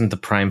 It wasn't the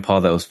Prime Paul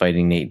that was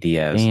fighting Nate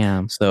Diaz.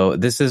 Damn. So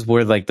this is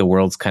where like the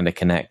worlds kind of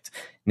connect.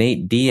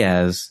 Nate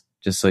Diaz,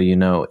 just so you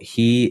know,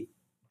 he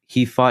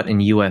fought in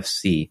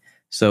UFC.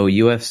 So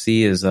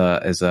UFC is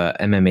a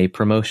MMA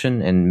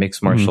promotion, and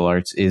mixed martial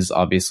arts is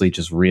obviously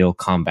just real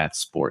combat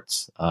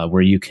sports,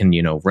 where you can,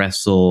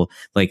 wrestle,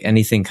 like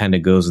anything kind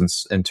of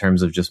goes in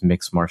terms of just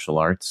mixed martial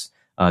arts,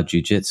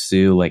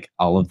 jiu-jitsu, like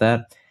all of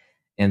that.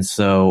 And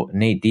so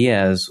Nate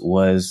Diaz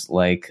was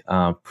like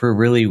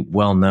really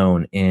well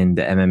known in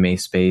the MMA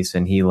space,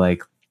 and he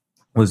like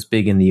was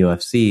big in the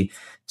UFC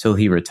till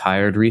he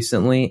retired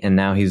recently, and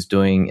now he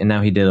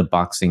did a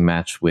boxing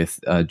match with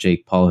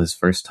Jake Paul, his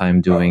first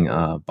time doing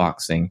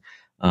boxing,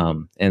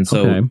 and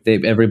so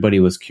everybody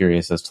was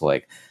curious as to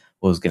like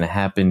what was going to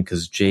happen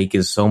because Jake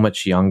is so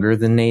much younger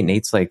than Nate.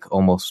 Nate's like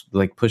almost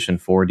like pushing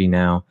 40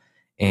 now,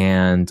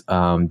 and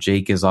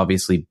Jake is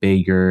obviously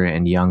bigger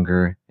and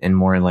younger and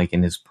more like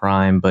in his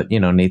prime, but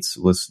Nate's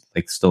was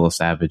like still a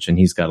savage, and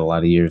he's got a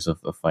lot of years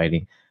of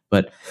fighting.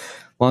 But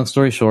long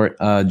story short,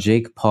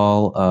 Jake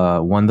Paul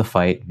won the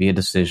fight via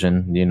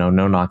decision, no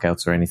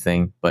knockouts or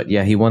anything. But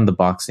yeah, he won the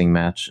boxing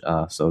match.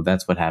 So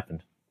that's what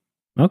happened.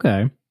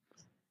 Okay.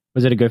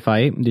 Was it a good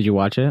fight? Did you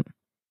watch it?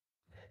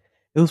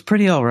 It was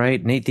pretty all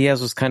right. Nate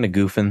Diaz was kind of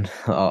goofing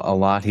a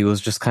lot. He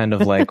was just kind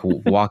of like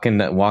walking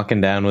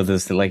down with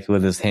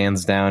his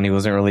hands down. He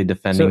wasn't really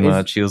defending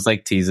much. He was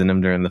like teasing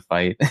him during the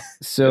fight.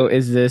 So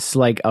is this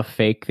like a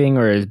fake thing,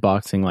 or is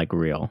boxing like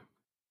real?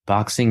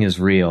 Boxing is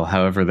real.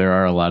 However, there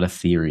are a lot of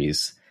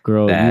theories.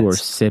 Girl, you are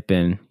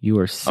sipping. You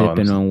are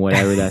sipping on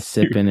whatever that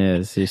sipping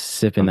is. You're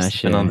sipping that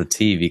shit. On the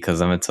tea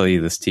because I'm going to tell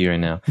you this tea right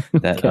now.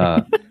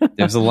 That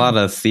there's a lot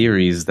of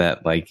theories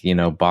that like,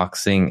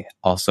 boxing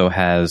also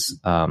has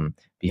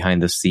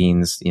behind the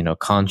scenes,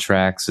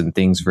 contracts and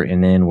things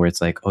written in where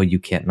it's like, oh, you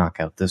can't knock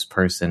out this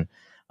person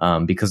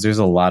because there's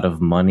a lot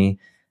of money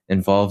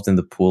involved in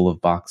the pool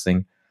of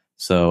boxing.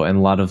 So, and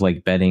a lot of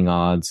like betting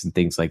odds and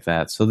things like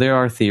that. So there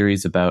are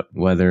theories about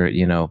whether,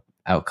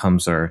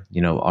 outcomes are,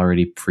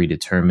 already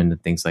predetermined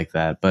and things like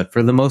that. But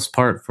for the most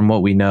part, from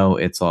what we know,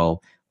 it's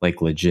all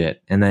like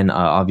legit. And then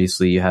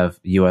obviously you have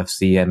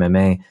UFC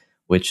MMA,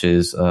 which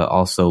is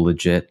also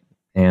legit.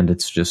 And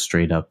it's just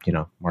straight up,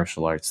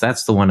 martial arts.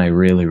 That's the one I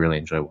really, really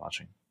enjoy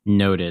watching.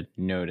 Noted.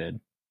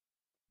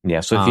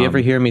 Yeah. So if you ever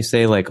hear me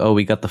say like, oh,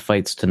 we got the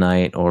fights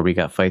tonight or we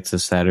got fights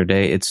this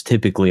Saturday, it's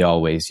typically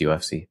always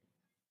UFC.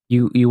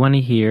 You want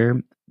to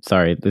hear?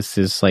 Sorry, this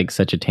is like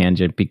such a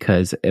tangent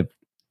because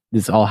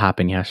this all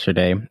happened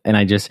yesterday, and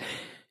I just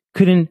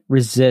couldn't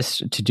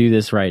resist to do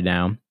this right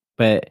now.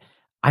 But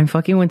I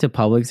fucking went to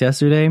Publix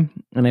yesterday,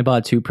 and I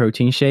bought 2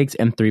 protein shakes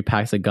and 3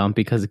 packs of gum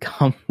because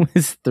gum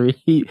was three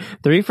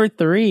for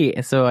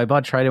 $3. So I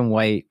bought Trident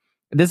White.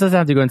 This doesn't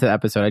have to go into the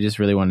episode. I just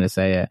really wanted to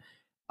say it.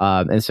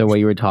 And so while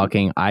you were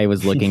talking, I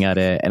was looking at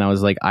it, and I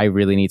was like, I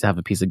really need to have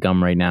a piece of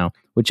gum right now,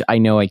 which I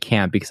know I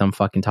can't because I'm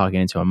fucking talking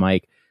into a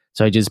mic.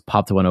 So I just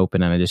popped one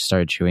open and I just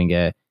started chewing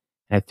it.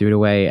 And I threw it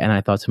away and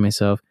I thought to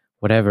myself,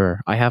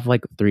 whatever. I have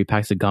like 3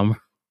 packs of gum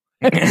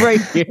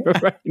right here,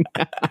 right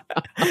now.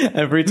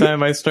 Every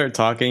time I start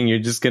talking, you're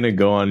just going to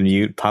go on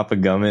mute, pop a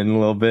gum in a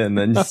little bit, and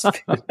then just... All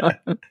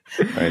right,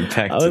 back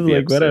I to was the like,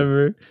 episode.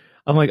 whatever.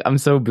 I'm like, I'm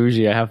so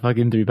bougie. I have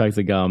fucking 3 packs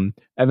of gum.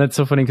 And that's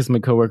so funny because my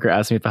coworker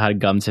asked me if I had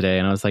gum today.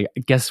 And I was like,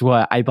 guess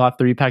what? I bought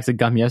 3 packs of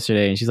gum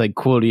yesterday. And she's like,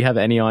 cool. Do you have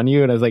any on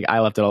you? And I was like,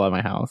 I left it all at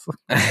my house.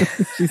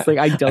 She's like,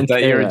 I don't I thought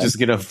care. you were just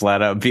going to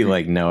flat out be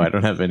like, no, I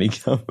don't have any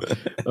gum.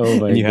 Oh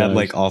my And you gosh. had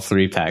like all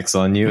 3 packs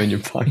on you in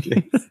your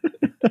pocket.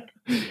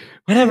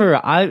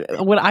 Whatever.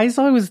 When I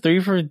saw it was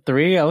 3 for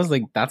 $3, I was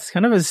like, that's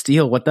kind of a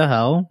steal. What the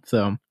hell?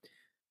 So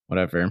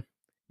whatever.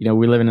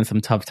 We're living in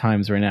some tough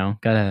times right now.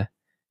 Gotta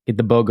get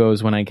the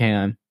BOGOs when I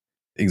can.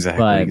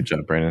 Exactly. But, good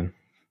job, Brandon.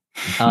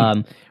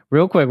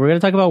 Real quick, we're going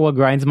to talk about what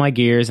grinds my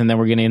gears, and then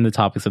we're going to end the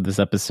topics of this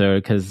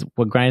episode because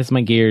what grinds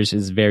my gears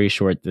is very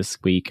short this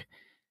week.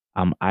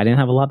 I didn't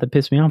have a lot that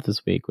pissed me off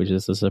this week, which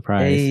is a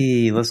surprise.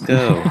 Hey, let's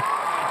go.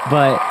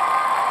 But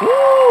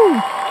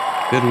woo!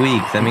 Good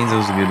week. That means it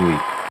was a good week.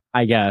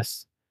 I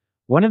guess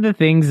one of the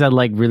things that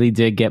like really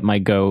did get my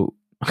goat,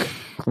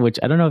 which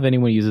I don't know if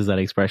anyone uses that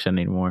expression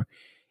anymore,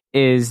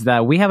 is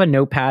that we have a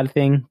notepad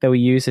thing that we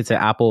use. It's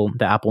the Apple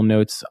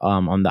Notes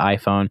on the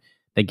iPhone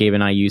that Gabe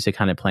and I use to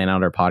kind of plan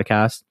out our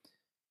podcast.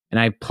 And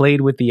I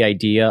played with the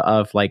idea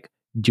of like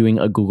doing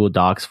a Google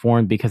Docs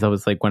form because I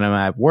was like, when I'm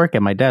at work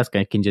at my desk,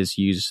 I can just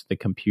use the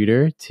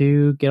computer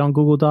to get on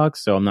Google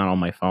Docs. So I'm not on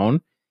my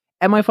phone.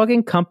 and my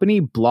fucking company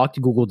blocked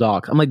Google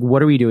Docs. I'm like,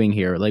 what are we doing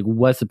here? Like,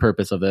 what's the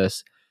purpose of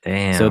this?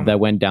 Damn. So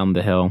that went down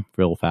the hill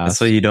real fast.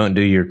 So you don't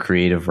do your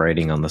creative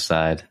writing on the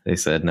side. They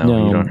said,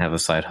 no, you don't have a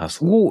side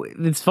hustle. Well,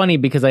 it's funny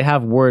because I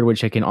have Word,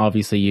 which I can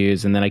obviously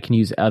use, and then I can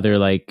use other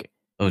like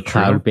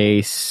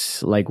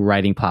cloud-based like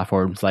writing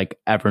platforms like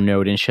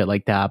Evernote and shit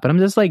like that. But I'm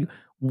just like,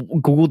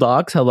 Google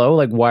Docs, hello?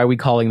 Like, why are we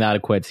calling that a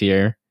quits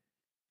here?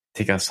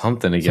 They got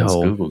something against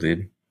Google,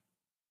 dude.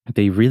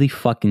 They really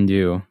fucking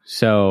do.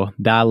 So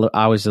that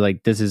I was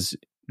like, this is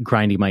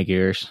grinding my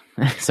gears.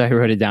 So I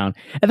wrote it down.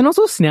 And then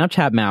also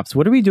Snapchat maps.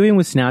 What are we doing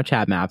with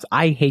Snapchat maps?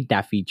 I hate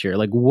that feature.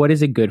 Like, what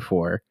is it good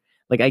for?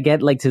 Like, I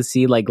get like to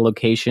see like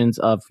locations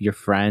of your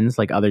friends,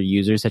 like other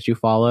users that you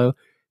follow.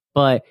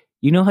 But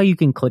you know how you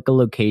can click a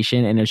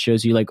location and it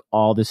shows you like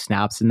all the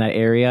snaps in that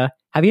area?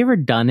 Have you ever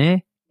done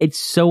it? It's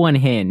so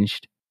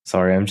unhinged.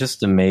 Sorry, I'm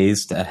just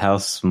amazed at how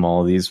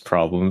small these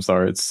problems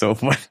are. It's so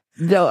funny.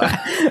 No.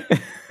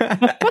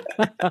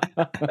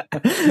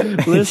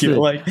 Listen.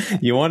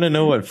 You want to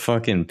know what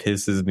fucking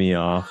pisses me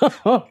off?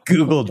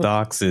 Google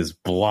Docs is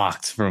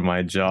blocked from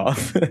my job.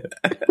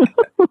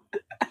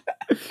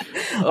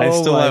 I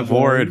still have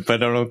Word,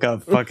 but I don't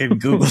got fucking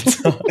Google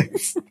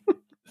Docs.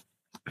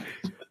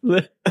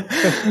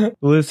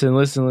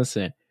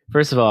 Listen.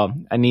 First of all,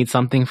 I need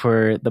something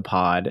for the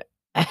pod.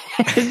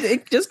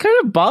 It just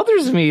kind of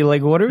bothers me.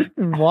 Like,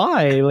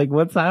 why? Like,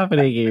 what's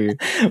happening here?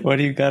 What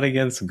do you got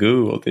against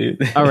Google, dude?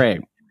 All right.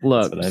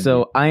 Look,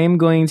 so I am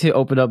going to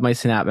open up my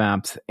Snap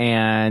Maps,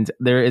 and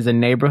there is a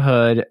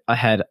neighborhood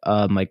ahead,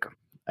 like,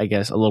 I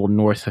guess a little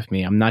north of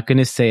me. I'm not going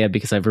to say it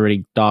because I've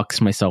already doxed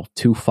myself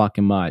too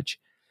fucking much.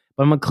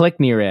 But I'm going to click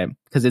near it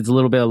because it's a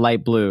little bit of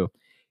light blue.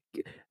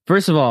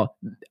 First of all,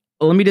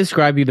 let me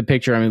describe you the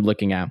picture I'm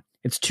looking at.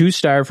 It's 2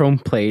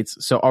 styrofoam plates.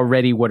 So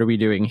already, what are we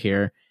doing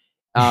here?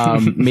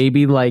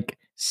 Maybe like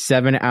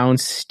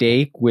 7-ounce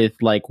steak with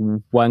like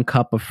 1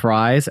 cup of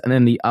fries, and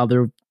then the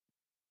other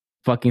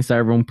fucking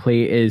styrofoam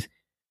plate is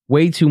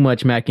way too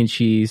much mac and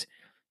cheese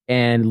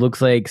and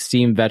looks like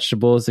steamed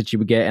vegetables that you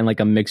would get in like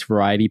a mixed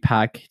variety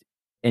pack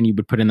and you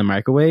would put in the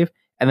microwave.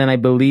 And then I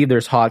believe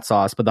there's hot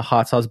sauce, but the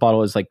hot sauce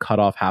bottle is like cut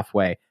off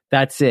halfway.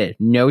 That's it.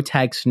 No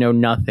text, no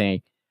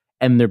nothing.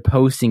 And they're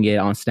posting it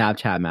on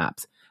Snapchat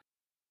maps.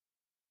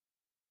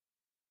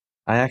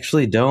 I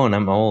actually don't.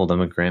 I'm old.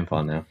 I'm a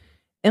grandpa now.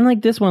 And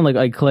like this one, like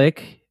I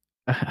click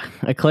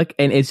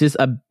and it's just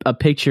a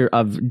picture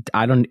of,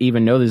 I don't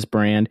even know this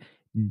brand,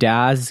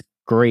 Daz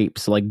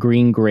grapes, like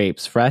green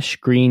grapes, fresh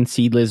green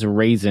seedless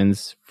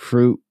raisins,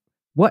 fruit.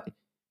 What?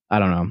 I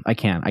don't know. I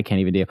can't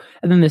even deal.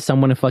 And then there's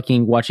someone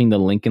fucking watching The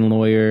Lincoln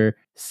Lawyer.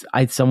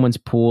 Someone's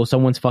pool,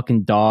 someone's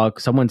fucking dog,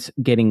 someone's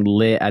getting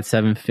lit at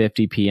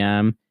 7:50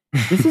 p.m.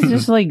 This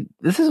is like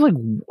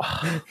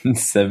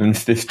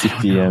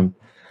 7:50 p.m.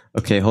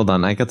 Okay, hold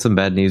on. I got some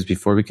bad news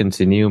before we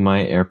continue.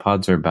 My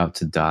AirPods are about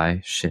to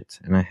die. Shit.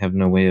 And I have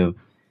no way of...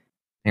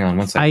 Hang on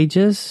one second. I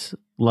just,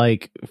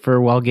 like, for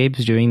while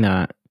Gabe's doing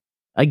that,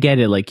 I get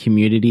it, like,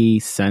 community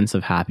sense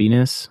of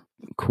happiness.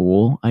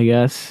 Cool, I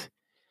guess.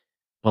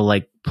 But,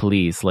 like,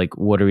 please, like,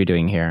 what are we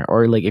doing here?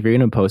 Or, like, if you're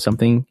going to post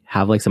something,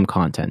 have, like, some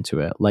content to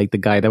it. Like, the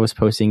guy that was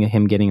posting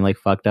him getting, like,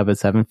 fucked up at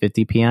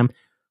 7:50 p.m.,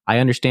 I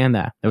understand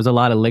that. There was a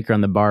lot of liquor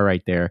on the bar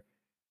right there.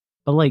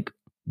 But, like,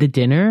 the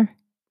dinner...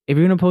 If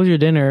you're going to post your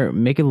dinner,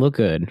 make it look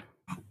good.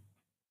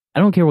 I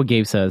don't care what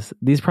Gabe says.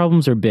 These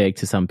problems are big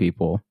to some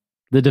people.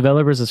 The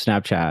developers of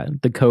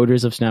Snapchat, the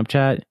coders of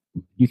Snapchat,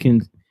 you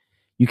can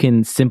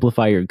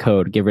simplify your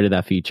code, get rid of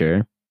that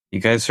feature.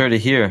 You guys heard it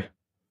here.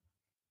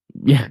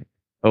 Yeah.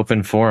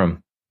 Open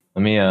forum.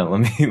 Let me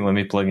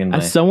plug in.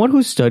 As someone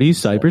who studies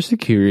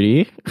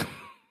cybersecurity,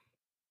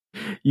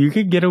 you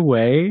could get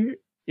away.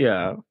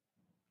 Yeah.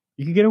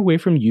 You could get away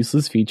from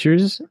useless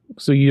features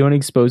so you don't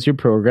expose your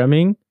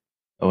programming.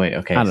 Oh, wait,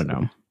 okay. I don't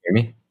know. Hear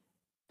me?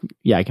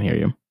 Yeah, I can hear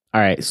you. All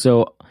right,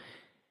 so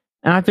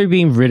after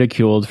being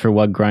ridiculed for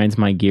what grinds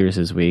my gears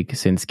this week,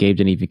 since Gabe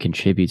didn't even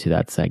contribute to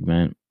that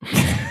segment.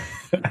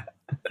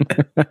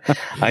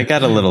 I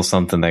got a little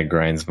something that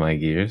grinds my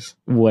gears.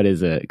 What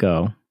is it?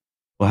 Go.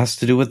 Well, it has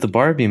to do with the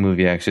Barbie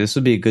movie, actually. This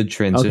would be a good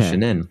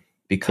transition in.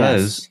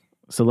 Because...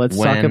 Yes. So let's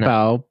talk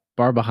about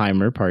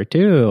Barbenheimer Part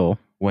 2.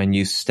 When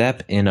you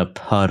step in a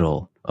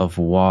puddle of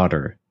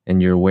water... and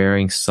you're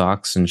wearing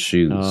socks and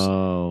shoes,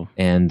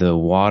 and the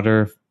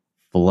water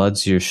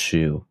floods your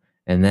shoe,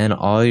 and then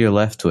all you're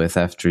left with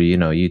after, you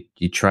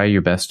try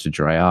your best to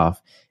dry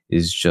off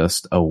is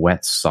just a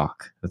wet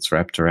sock that's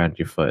wrapped around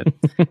your foot.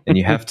 And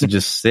you have to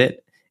just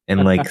sit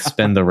and like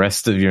spend the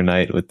rest of your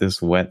night with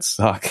this wet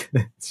sock.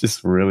 It's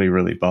just really,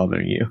 really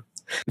bothering you.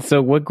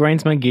 So what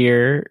grinds my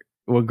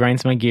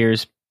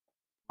gears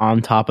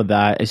on top of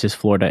that is just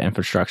Florida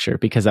infrastructure,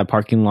 because that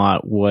parking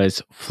lot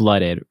was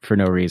flooded for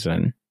no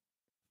reason.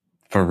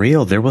 For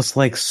real, there was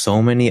like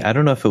so many. I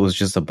don't know if it was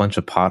just a bunch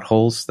of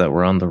potholes that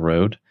were on the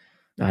road,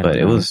 but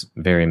it was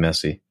very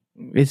messy.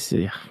 It's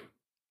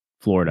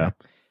Florida.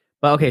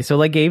 But okay, so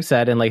like Gabe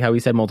said, and like how we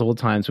said multiple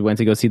times, we went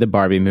to go see the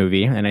Barbie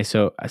movie. And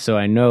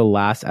I know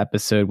last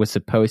episode was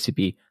supposed to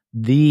be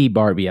the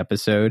Barbie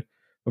episode,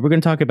 but we're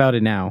going to talk about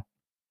it now.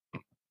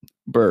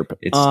 Burp.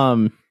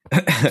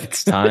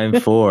 It's time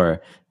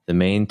for the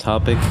main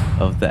topic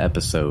of the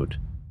episode.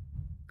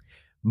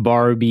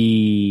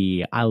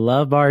 Barbie. I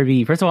love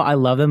Barbie. First of all, I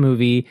love the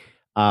movie.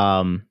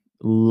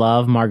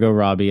 Love Margot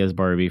Robbie as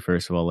Barbie.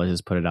 First of all, let's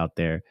just put it out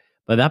there.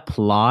 But that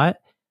plot,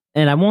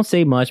 and I won't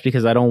say much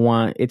because I don't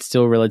want, it's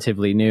still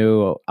relatively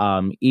new.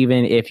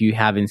 Even if you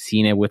haven't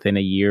seen it within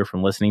a year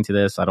from listening to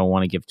this, I don't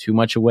want to give too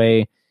much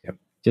away. Yep.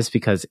 Just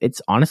because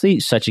it's honestly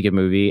such a good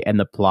movie and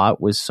the plot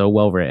was so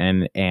well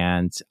written,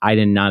 and I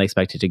did not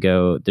expect it to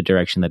go the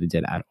direction that it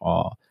did at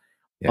all.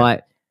 Yeah.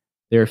 But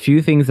there are a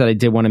few things that I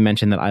did want to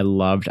mention that I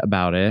loved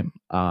about it.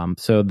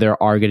 So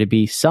there are going to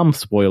be some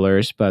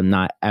spoilers, but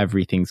not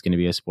everything's going to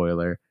be a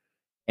spoiler.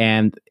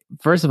 And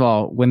first of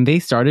all, when they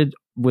started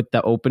with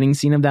the opening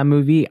scene of that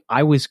movie,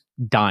 I was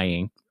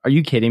dying. Are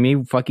you kidding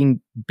me? Fucking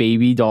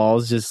baby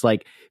dolls, just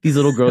like these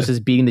little girls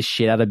just beating the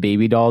shit out of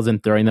baby dolls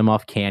and throwing them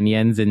off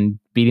canyons and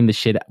beating the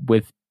shit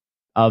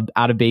out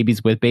of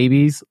babies with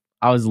babies.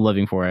 I was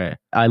living for it.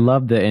 I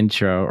loved the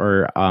intro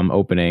or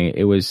opening.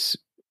 It was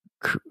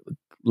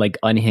like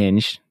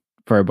unhinged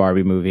for a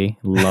Barbie movie.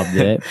 Loved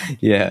it.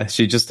 Yeah,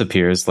 she just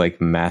appears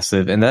like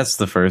massive, and that's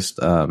the first.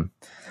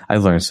 I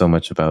learned so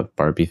much about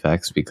Barbie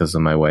facts because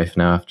of my wife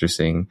now after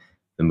seeing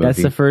the movie.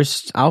 That's the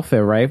first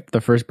outfit, right?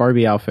 The first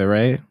Barbie outfit,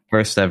 right?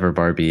 First ever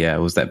Barbie. Yeah, it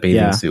was that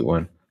bathing suit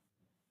one.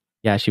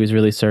 Yeah, she was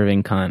really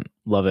serving cunt.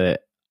 Love it.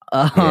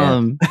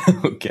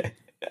 Okay.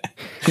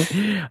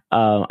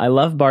 I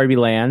love Barbie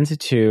Land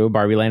too.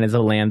 Barbie Land is a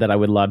land that I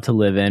would love to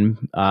live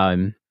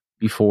in.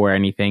 Before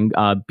anything,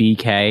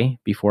 BK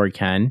before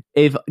Ken.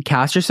 If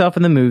cast yourself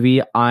in the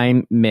movie,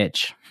 I'm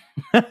Mitch.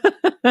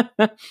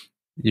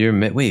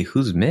 You're Wait,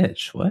 who's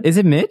Mitch? What is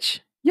it?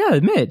 Mitch? Yeah,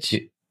 Mitch.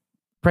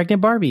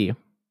 Pregnant Barbie.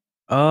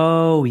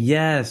 Oh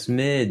yes,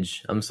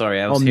 Midge. I'm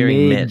sorry, I was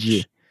hearing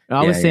Mitch.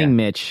 I was saying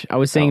Mitch. I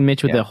was saying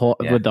Mitch with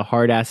the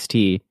hard ass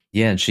T.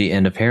 Yeah,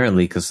 and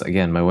apparently, because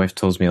again, my wife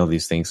tells me all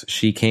these things.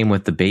 She came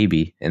with the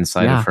baby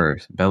inside of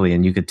her belly,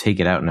 and you could take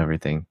it out and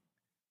everything.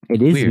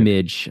 It is weird.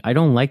 Midge. I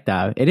don't like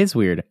that. It is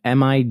weird.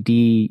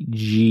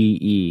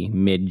 Midge.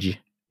 Midge.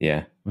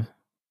 Yeah.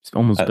 It's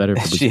almost better.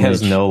 She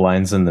has no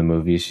lines in the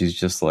movie. She's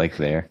just like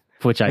there.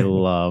 Which I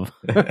love.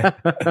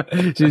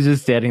 She's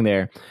just standing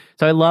there.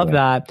 So I love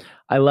that.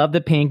 I love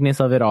the pinkness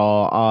of it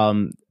all.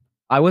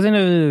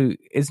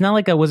 It's not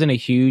like I wasn't a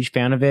huge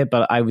fan of it,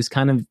 but I was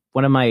kind of,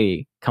 one of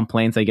my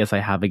complaints I guess I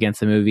have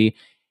against the movie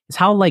is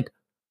how like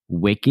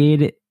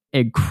wicked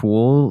and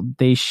cruel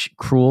they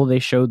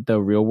showed the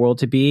real world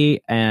to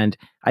be. And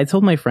I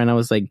told my friend, I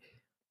was like,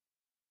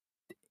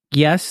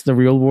 yes, the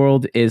real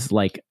world is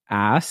like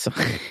ass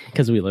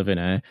because we live in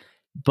it,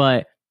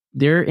 but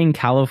they're in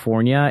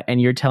California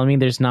and you're telling me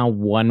there's not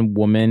one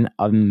woman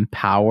in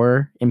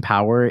power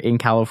in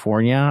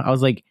California. I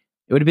was like,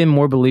 it would have been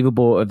more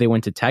believable if they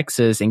went to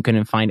Texas and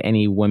couldn't find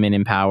any women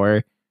in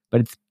power,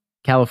 but it's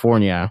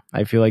California.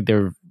 I feel like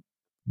they're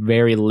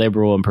very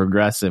liberal and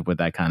progressive with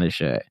that kind of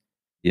shit.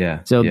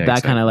 Yeah. So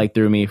that kind of like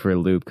threw me for a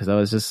loop because I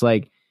was just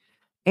like,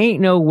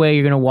 ain't no way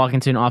you're going to walk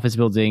into an office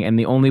building and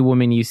the only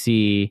woman you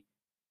see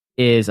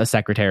is a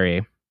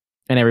secretary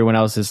and everyone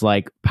else is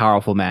like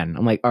powerful men.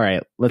 I'm like, all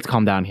right, let's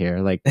calm down here.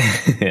 Like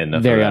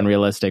very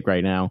unrealistic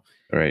right now.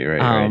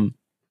 Right.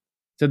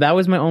 So that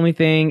was my only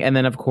thing. And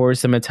then of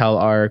course the Mattel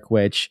arc,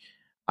 which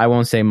I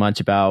won't say much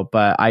about,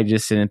 but I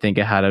just didn't think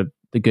it had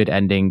the good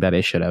ending that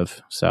it should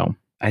have. So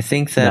I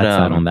think that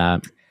that's on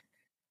that.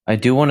 I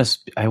do want to.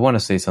 I want to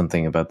say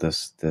something about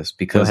this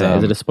because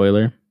is it a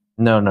spoiler?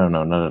 No,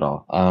 not at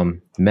all.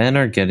 Men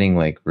are getting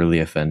like really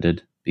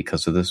offended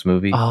because of this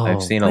movie.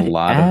 I've seen a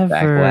lot of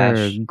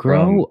backlash.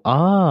 Grow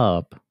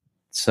up.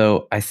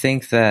 So I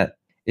think that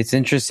it's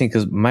interesting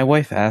because my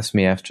wife asked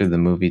me after the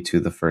movie too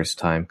the first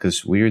time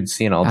because we were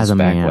seeing all this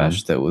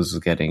backlash that was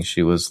getting.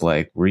 She was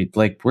like,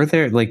 were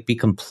there like be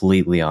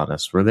completely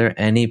honest? Were there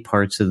any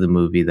parts of the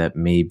movie that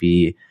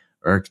maybe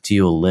irked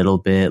you a little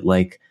bit,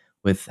 like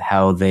with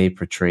how they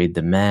portrayed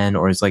the men,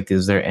 or is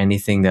there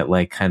anything that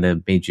like kind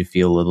of made you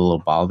feel a little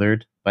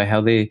bothered by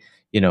how they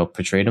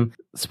portrayed them?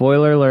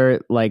 Spoiler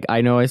alert, like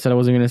I know I said I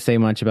wasn't going to say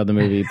much about the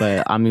movie,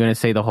 but I'm going to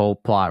say the whole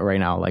plot right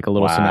now, like a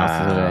little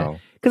synopsis of it,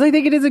 because I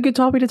think it is a good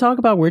topic to talk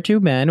about. We're two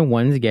men,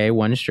 one's gay,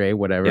 one's straight,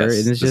 whatever. Yes,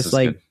 and it's just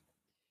like good.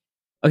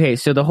 Okay,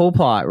 so the whole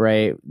plot,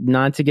 right,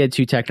 not to get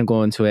too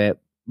technical into it,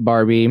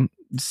 Barbie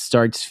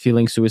starts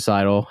feeling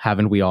suicidal,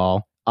 haven't we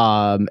all?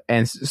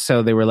 And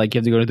so they were like, you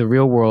have to go to the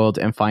real world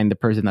and find the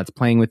person that's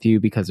playing with you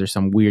because there's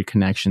some weird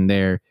connection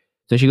there.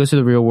 So she goes to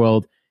the real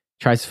world,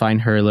 tries to find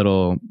her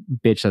little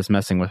bitch that's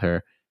messing with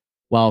her.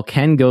 Well,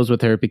 Ken goes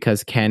with her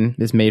because Ken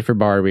is made for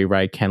Barbie,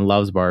 right? Ken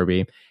loves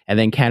Barbie. And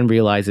then Ken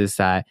realizes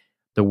that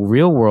the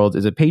real world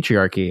is a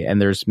patriarchy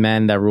and there's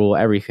men that rule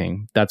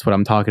everything. That's what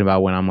I'm talking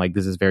about when I'm like,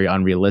 this is very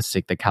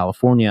unrealistic that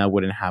California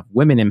wouldn't have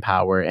women in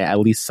power, at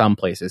least some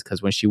places.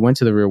 Because when she went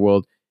to the real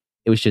world,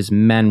 it was just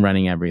men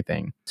running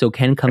everything. So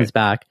Ken comes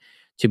back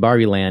to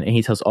Barbie Land and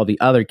he tells all the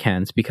other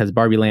Kens, because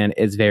Barbie Land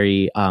is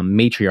very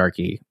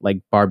matriarchy.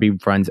 Like Barbie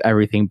runs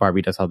everything.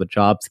 Barbie does all the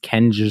jobs.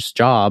 Ken's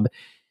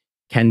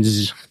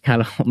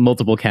kind of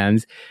multiple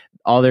Kens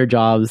all their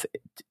jobs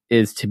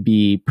is to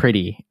be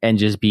pretty and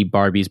just be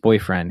Barbie's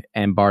boyfriend.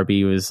 And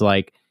Barbie was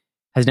like,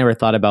 has never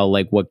thought about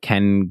like what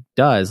Ken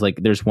does. Like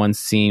there's one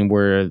scene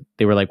where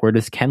they were like, where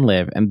does Ken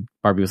live? And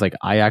Barbie was like,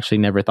 I actually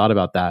never thought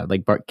about that.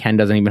 Like Ken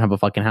doesn't even have a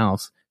fucking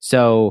house.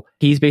 So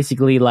he's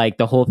basically like,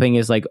 the whole thing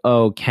is like,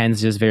 oh,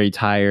 Ken's just very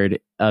tired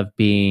of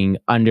being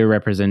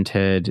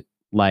underrepresented,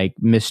 like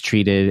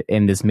mistreated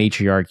in this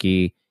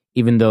matriarchy,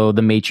 even though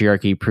the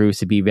matriarchy proves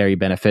to be very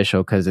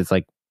beneficial because it's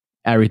like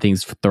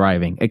everything's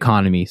thriving,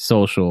 economy,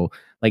 social,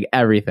 like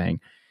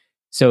everything.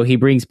 So he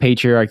brings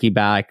patriarchy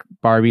back.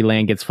 Barbie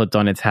land gets flipped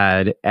on its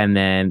head. And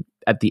then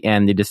at the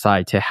end, they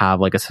decide to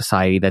have like a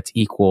society that's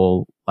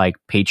equal, like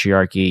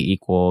patriarchy,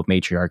 equal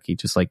matriarchy,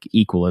 just like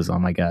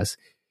equalism, I guess.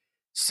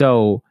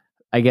 So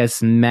I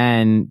guess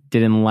men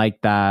didn't like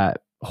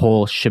that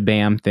whole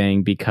shabam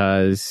thing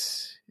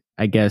because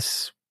I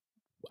guess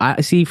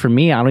I see, for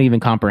me, I don't even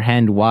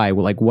comprehend why.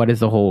 Like, what is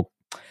the whole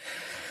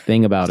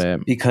thing about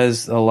it?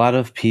 Because a lot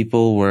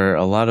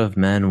of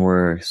men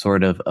were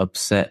sort of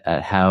upset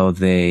at how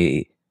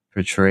they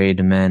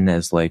portrayed men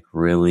as like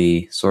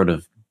really sort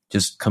of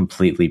just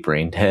completely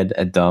brain dead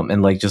and dumb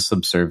and like just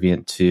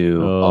subservient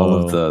to all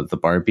of the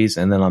Barbies.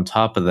 And then on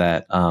top of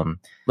that,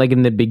 like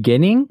in the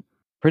beginning,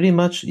 pretty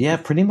much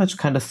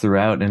kind of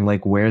throughout, and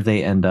like where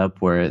they end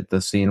up, where the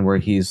scene where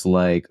he's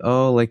like,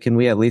 oh, like, can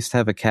we at least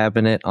have a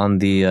cabinet on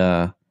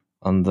the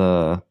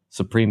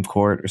Supreme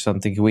Court or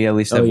something? Can we at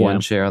least have one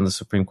chair on the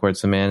Supreme Court?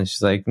 So man,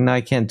 she's like, no,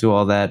 I can't do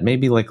all that.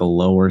 Maybe like a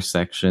lower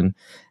section.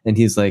 And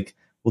he's like,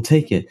 we'll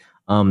take it.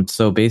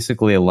 So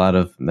basically a lot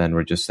of men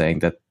were just saying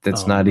that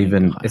it's not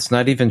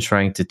even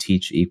trying to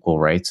teach equal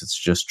rights. It's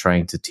just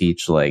trying to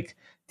teach like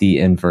the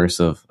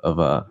inverse of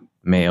a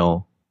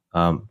male,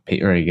 or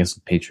I guess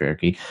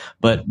patriarchy.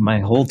 But my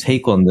whole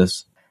take on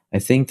this, I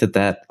think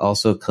that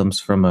also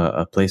comes from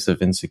a place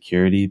of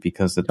insecurity,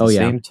 because at the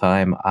same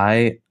time,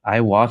 I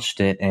watched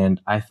it and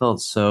I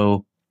felt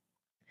so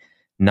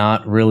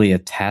not really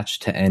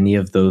attached to any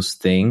of those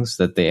things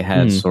that they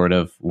had sort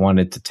of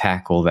wanted to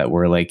tackle that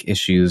were like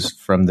issues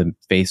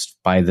faced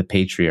by the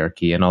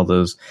patriarchy and all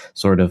those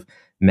sort of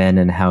men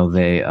and how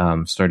they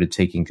started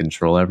taking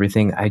control of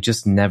everything. I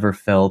just never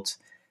felt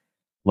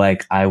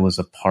like I was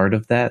a part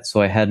of that.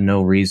 So I had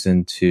no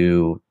reason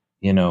to,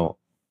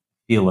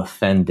 feel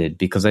offended,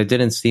 because I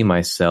didn't see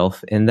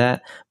myself in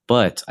that.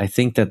 But I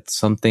think that's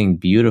something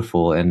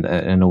beautiful, and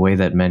in a way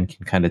that men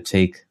can kind of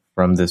take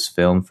from this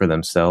film for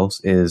themselves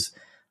is,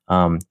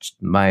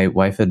 my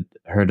wife had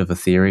heard of a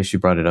theory. She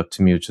brought it up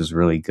to me, which is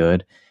really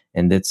good.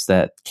 And it's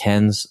that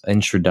Ken's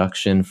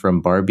introduction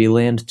from Barbie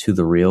Land to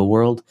the real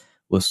world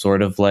was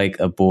sort of like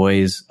a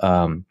boy's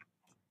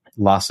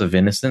loss of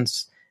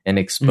innocence and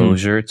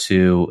exposure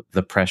to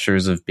the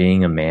pressures of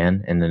being a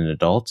man and an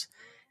adult.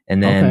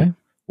 And then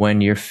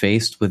when you're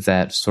faced with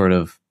that sort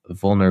of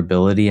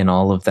vulnerability and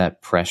all of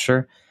that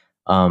pressure,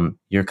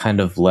 you're kind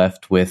of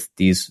left with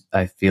these,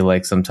 I feel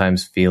like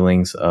sometimes,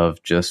 feelings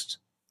of just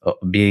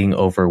being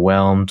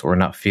overwhelmed or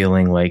not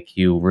feeling like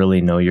you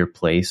really know your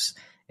place.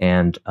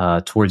 And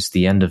towards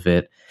the end of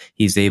it,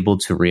 he's able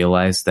to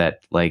realize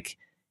that like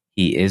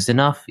he is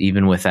enough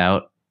even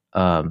without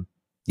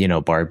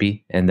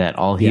Barbie, and that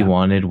all he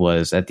wanted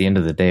was, at the end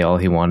of the day, all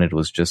he wanted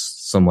was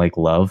just some like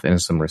love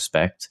and some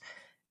respect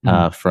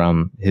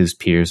from his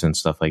peers and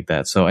stuff like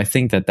that. So I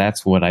think that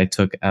that's what I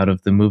took out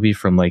of the movie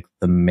from like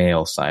the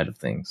male side of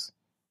things.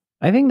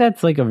 I think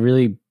that's like a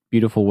really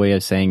beautiful way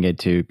of saying it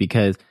too,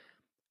 because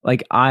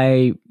like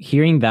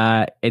hearing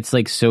that, it's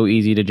like so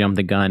easy to jump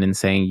the gun and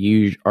saying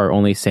you are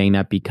only saying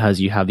that because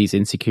you have these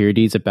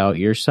insecurities about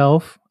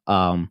yourself.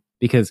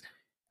 Because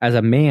as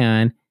a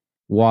man,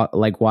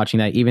 watching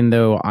that, even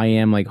though I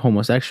am like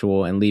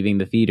homosexual and leaving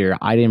the theater,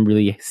 I didn't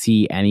really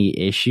see any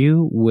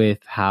issue with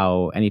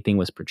how anything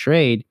was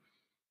portrayed.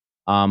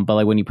 But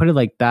like when you put it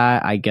like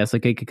that, I guess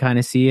like I could kind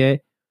of see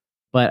it.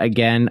 But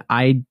again,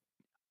 I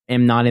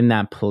am not in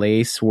that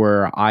place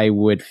where I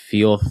would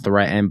feel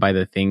threatened by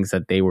the things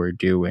that they were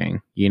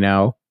doing,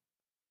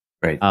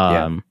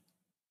 Right.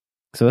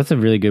 So that's a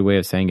really good way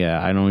of saying it.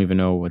 I don't even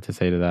know what to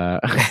say to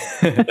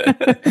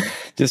that.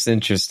 Just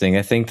interesting.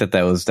 I think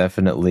that was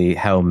definitely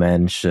how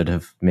men should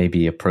have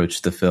maybe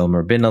approached the film,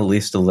 or been at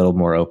least a little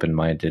more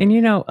open-minded.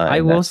 And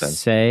I will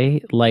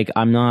say, like,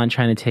 I'm not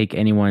trying to take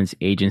anyone's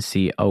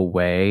agency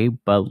away,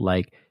 but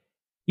like,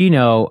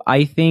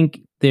 I think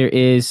there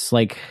is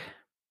like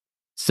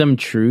some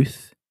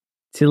truth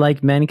to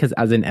like men, because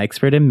as an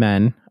expert in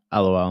men,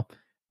 lol,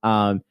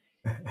 I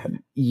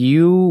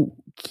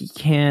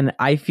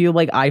feel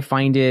like I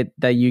find it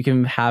that you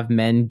can have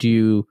men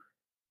do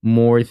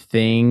more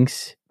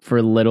things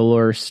for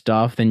littler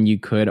stuff than you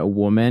could a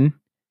woman.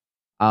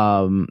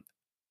 And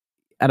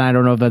I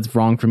don't know if that's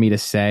wrong for me to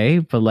say,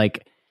 but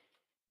like,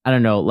 I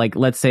don't know, like,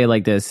 let's say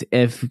like this,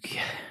 if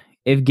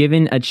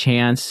given a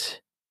chance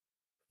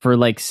for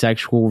like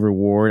sexual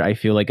reward, I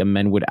feel like a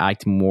man would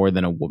act more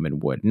than a woman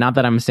would. Not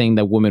that I'm saying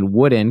that women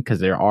wouldn't, because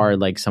there are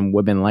like some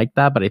women like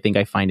that, but I think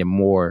I find it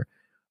more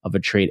of a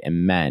trait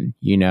in men,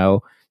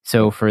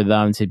 So for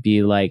them to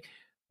be like,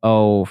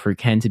 oh, for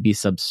Ken to be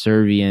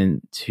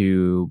subservient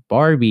to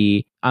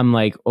Barbie, I'm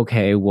like,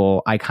 okay,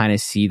 well, I kind of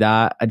see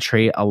that a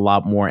trait a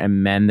lot more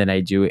in men than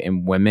I do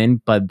in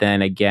women. But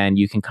then again,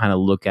 you can kind of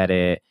look at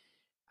it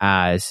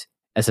as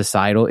a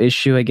societal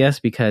issue, I guess,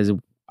 because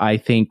I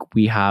think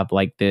we have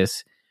like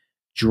this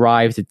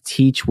drive to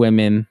teach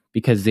women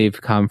because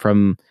they've come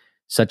from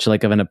such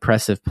like of an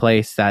oppressive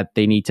place that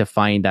they need to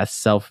find that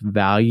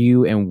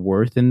self-value and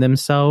worth in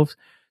themselves.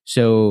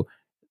 So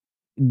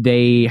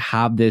they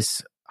have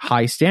this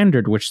high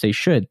standard, which they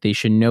should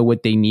know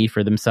what they need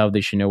for themselves,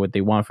 they should know what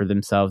they want for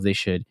themselves, they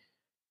should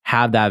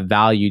have that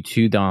value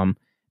to them,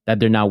 that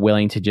they're not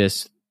willing to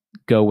just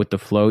go with the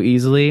flow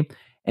easily.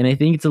 And I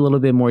think it's a little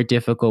bit more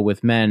difficult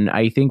with men.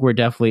 I think we're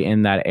definitely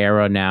in that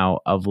era now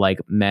of like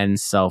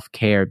men's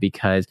self-care,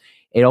 because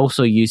it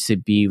also used to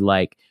be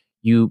like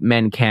you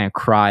men can't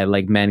cry,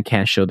 like men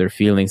can't show their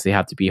feelings, they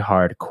have to be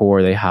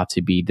hardcore, they have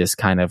to be this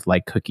kind of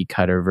like cookie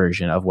cutter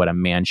version of what a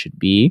man should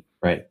be.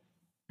 Right.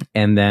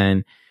 And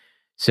then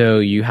so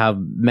you have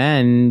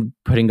men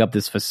putting up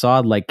this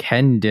facade like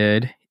Ken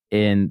did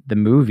in the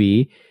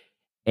movie.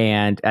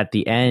 And at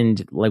the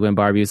end, like when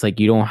Barbie was like,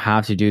 you don't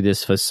have to do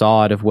this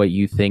facade of what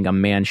you think a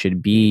man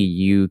should be.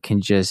 You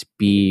can just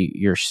be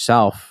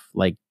yourself,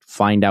 like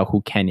find out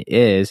who Ken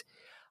is.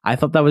 I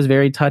thought that was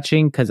very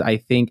touching, because I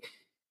think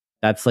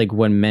that's like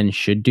what men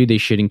should do. They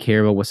shouldn't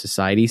care about what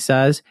society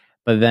says.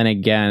 But then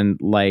again,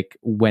 like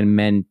when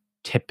men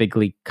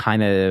typically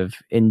kind of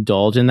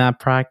indulge in that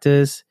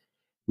practice,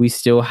 we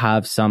still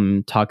have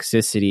some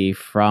toxicity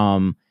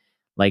from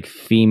like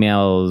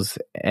females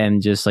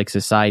and just like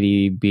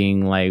society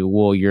being like,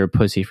 well, you're a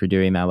pussy for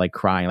doing that, like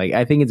crying. Like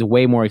I think it's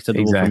way more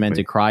acceptable for men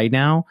to cry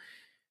now.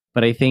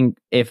 But I think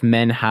if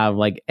men have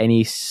like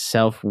any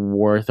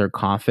self-worth or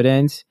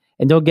confidence,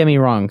 and don't get me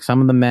wrong,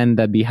 some of the men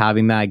that be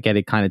having that get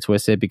it kind of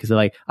twisted, because they're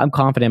like, I'm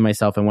confident in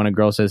myself, and when a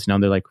girl says no,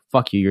 they're like,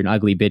 fuck you, you're an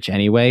ugly bitch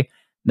anyway.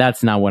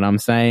 That's not what I'm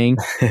saying.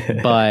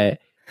 But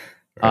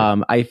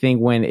right. I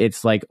think when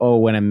it's like, oh,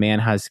 when a man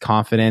has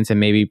confidence and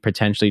maybe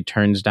potentially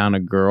turns down a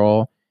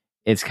girl,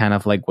 it's kind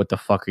of like, what the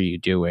fuck are you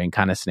doing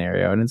kind of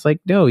scenario. And it's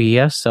like, no, he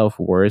has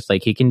self-worth.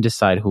 Like he can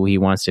decide who he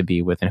wants to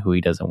be with and who he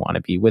doesn't want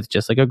to be with,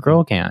 just like a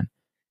girl can.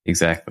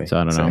 Exactly. So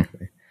I don't know.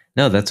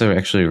 No, that's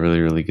actually a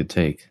really, really good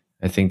take.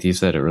 I think you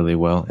said it really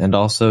well. And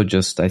also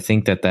just, I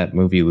think that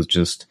movie was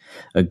just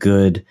a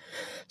good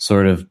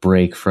sort of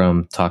break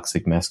from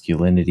toxic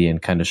masculinity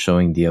and kind of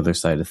showing the other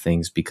side of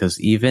things, because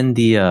even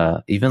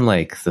even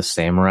like the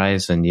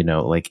samurais and, you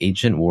know, like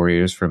ancient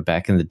warriors from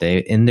back in the day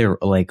in their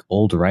like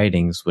old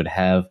writings would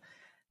have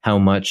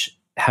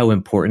how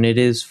important it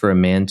is for a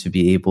man to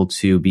be able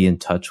to be in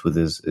touch with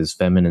his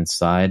feminine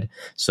side.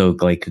 So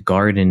like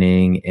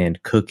gardening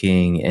and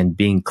cooking and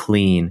being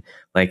clean,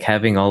 like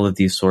having all of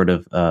these sort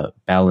of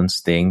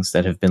balanced things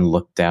that have been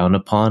looked down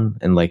upon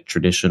in like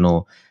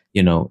traditional,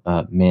 you know,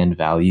 man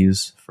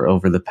values for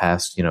over the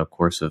past, you know,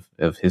 course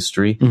of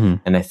history. Mm-hmm.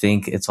 And I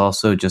think it's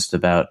also just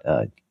about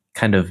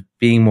kind of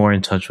being more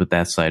in touch with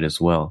that side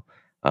as well.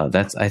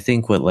 That's, I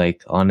think, what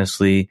like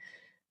honestly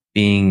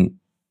being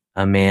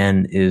a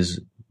man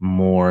is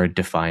more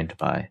defined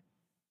by.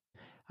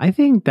 I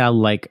think that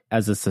like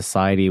as a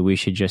society we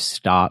should just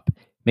stop,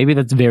 maybe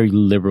that's very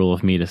liberal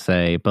of me to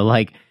say, but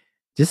like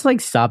just like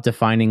stop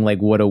defining like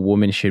what a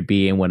woman should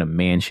be and what a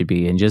man should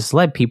be, and just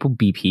let people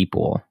be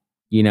people,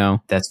 you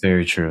know? That's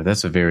very true.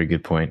 That's a very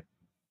good point.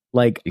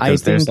 Like,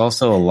 because there's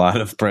also a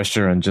lot of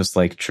pressure on just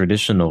like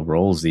traditional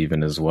roles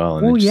even as well.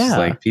 And it's just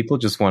like people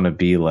just want to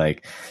be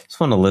like,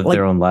 just want to live like,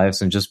 their own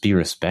lives and just be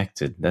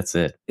respected. That's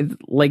it.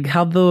 Like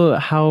how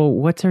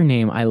what's her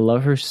name? I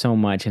love her so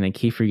much and I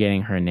keep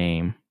forgetting her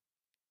name.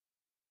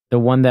 The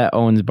one that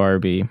owns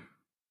Barbie.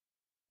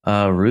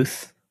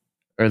 Ruth?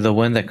 Or the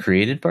one that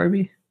created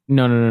Barbie?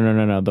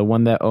 No. The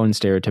one that owns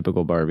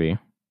stereotypical Barbie.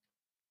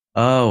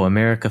 Oh,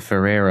 America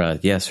Ferrera.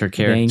 Yes, her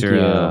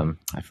character.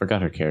 I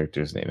forgot her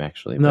character's name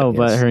actually.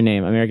 But her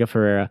name, America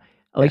Ferrera.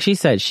 Like she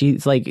said,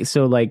 she's like,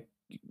 so like,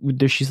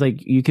 she's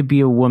like, you could be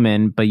a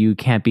woman, but you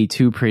can't be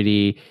too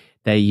pretty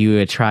that you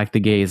attract the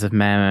gaze of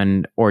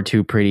men, or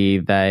too pretty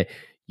that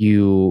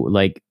you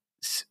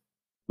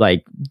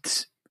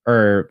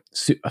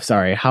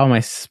sorry, how am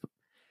I?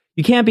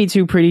 You can't be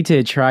too pretty to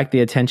attract the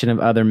attention of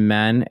other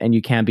men, and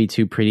you can't be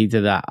too pretty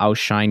to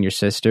outshine your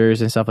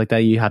sisters and stuff like that.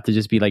 You have to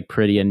just be like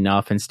pretty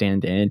enough and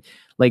stand in.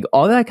 Like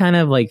all that kind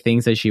of like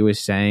things that she was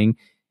saying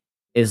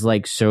is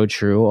like so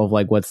true of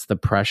like what's the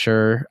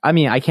pressure. I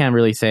mean, I can't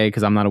really say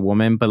because I'm not a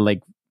woman, but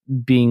like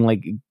being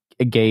like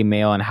a gay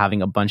male and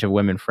having a bunch of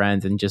women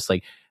friends and just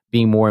like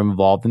being more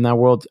involved in that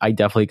world, I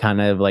definitely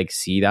kind of like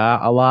see that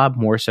a lot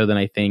more so than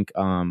I think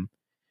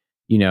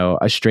you know,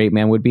 a straight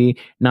man would be.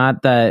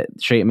 Not that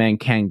straight men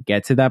can't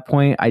get to that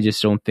point. I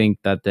just don't think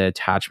that the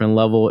attachment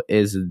level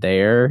is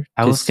there.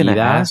 I was going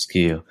to ask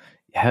you,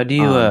 what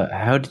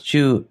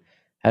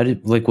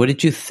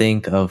did you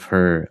think of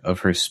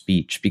her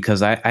speech?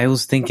 Because I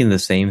was thinking the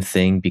same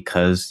thing,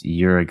 because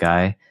you're a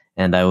guy,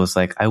 and I was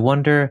like, I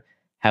wonder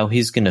how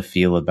he's going to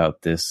feel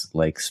about this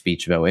like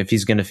speech, about if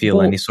he's going to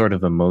feel any sort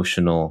of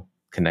emotional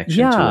connection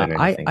to Yeah, it or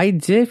I anything. I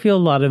did feel a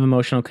lot of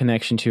emotional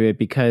connection to it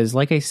because,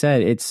 like I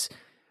said, it's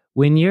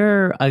when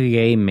you're a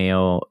gay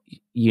male,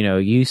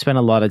 you spend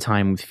a lot of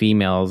time with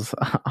females.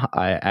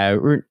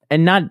 And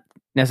not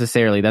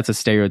necessarily that's a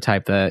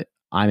stereotype that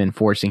I'm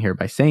enforcing here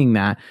by saying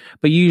that,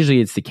 but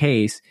usually it's the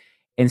case.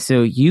 And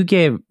so you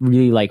get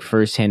really like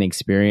firsthand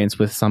experience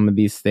with some of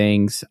these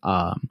things,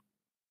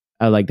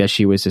 like that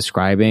she was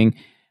describing.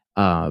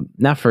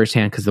 Not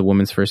firsthand because the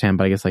woman's firsthand,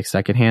 but I guess like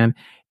secondhand.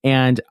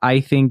 And I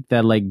think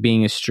that like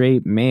being a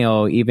straight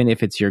male, even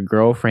if it's your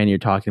girlfriend you're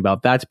talking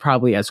about, that's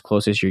probably as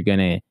close as you're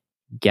gonna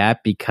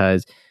get,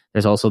 because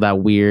there's also that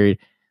weird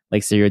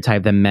like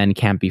stereotype that men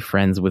can't be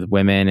friends with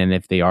women, and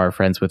if they are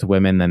friends with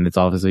women, then it's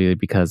obviously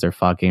because they're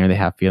fucking or they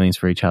have feelings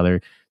for each other,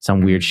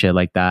 some weird shit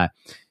like that.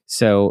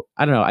 So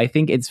I don't know. I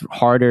think it's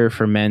harder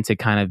for men to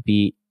kind of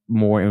be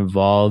more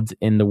involved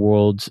in the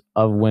world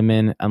of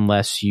women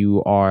unless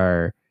you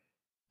are,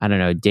 I don't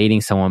know,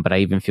 dating someone. But I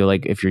even feel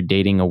like if you're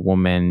dating a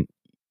woman,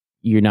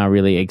 you're not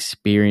really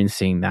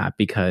experiencing that,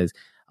 because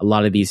a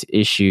lot of these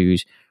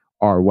issues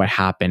are what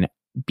happen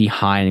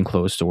behind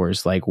closed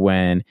doors, like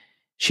when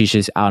she's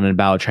just out and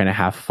about trying to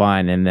have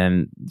fun and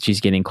then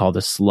she's getting called a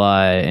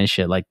slut and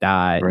shit like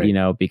that,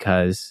 Right.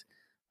 because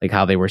like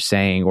how they were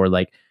saying, or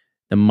like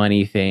the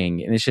money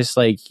thing. And it's just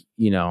like,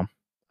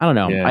 I don't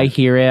know. Yeah. I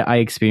hear it, I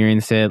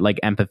experience it, like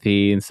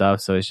empathy and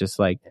stuff. So it's just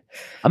like,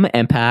 I'm an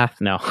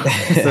empath. No.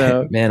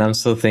 So Man, I'm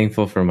so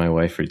thankful for my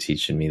wife for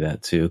teaching me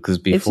that too. Because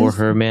before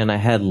her, man, I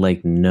had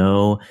like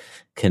no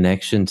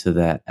connection to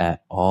that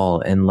at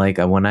all. And like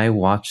when I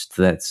watched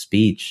that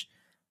speech,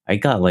 I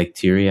got like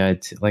teary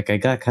eyed. Like I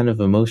got kind of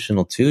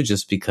emotional too,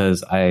 just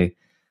because I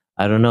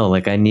don't know.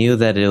 Like I knew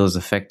that it was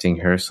affecting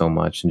her so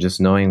much, and just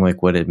knowing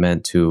like what it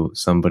meant to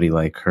somebody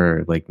like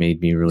her, like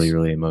made me really,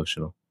 really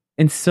emotional.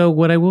 And so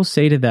what I will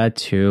say to that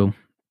too,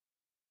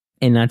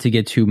 and not to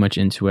get too much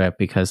into it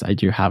because I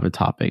do have a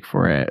topic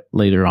for it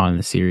later on in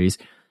the series,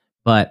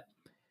 but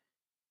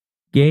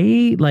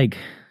gay, like,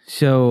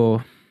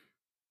 so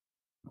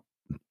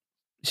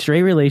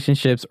straight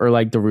relationships are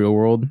like the real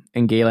world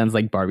and gay land's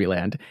like Barbie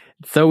land.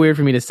 It's so weird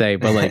for me to say,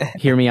 but like,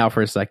 hear me out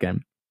for a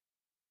second.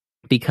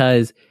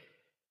 Because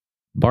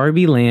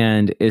Barbie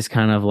land is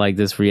kind of like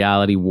this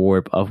reality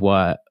warp of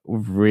what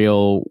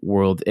real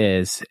world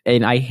is.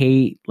 And I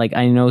hate, like,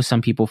 I know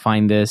some people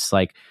find this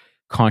like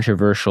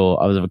controversial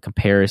of a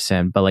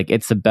comparison, but like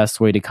it's the best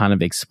way to kind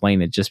of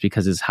explain it, just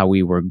because it's how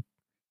we were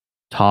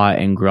taught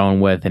and grown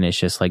with, and it's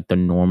just like the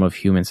norm of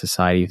human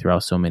society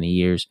throughout so many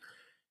years.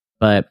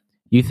 But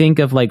you think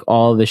of like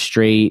all the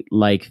straight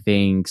like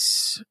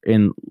things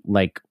in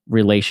like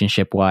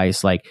relationship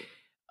wise, like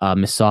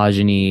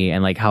misogyny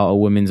and like how a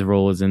woman's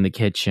role is in the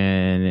kitchen,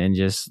 and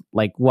just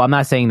like, well, I'm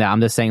not saying that, I'm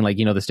just saying like,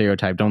 the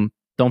stereotype.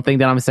 Don't think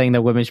that I'm saying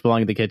that women should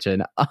belong in the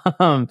kitchen.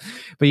 But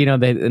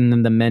and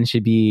then the men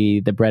should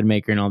be the bread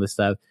maker and all this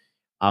stuff,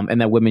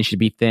 and that women should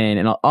be thin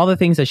and all the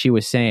things that she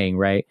was saying,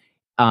 right?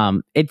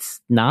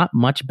 It's not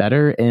much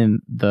better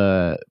in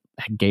the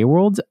gay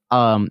world.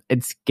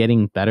 It's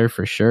getting better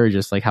for sure,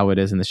 just like how it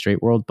is in the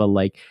straight world, but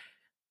like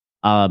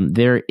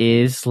there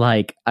is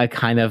like a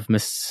kind of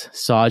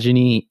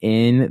misogyny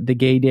in the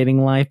gay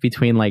dating life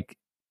between like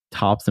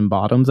tops and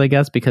bottoms, I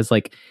guess, because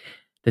like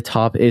the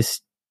top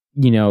is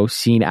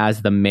seen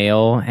as the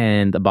male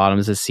and the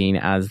bottoms is seen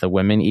as the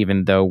women,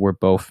 even though we're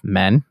both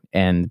men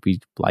and we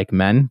like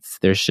men.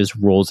 There's just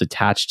roles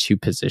attached to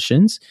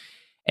positions,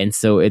 and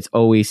so it's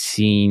always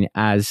seen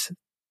as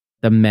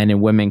the men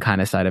and women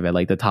kind of side of it.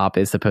 Like the top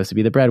is supposed to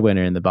be the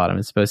breadwinner and the bottom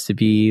is supposed to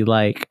be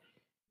like,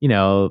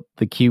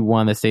 the cute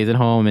one that stays at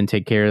home and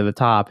take care of the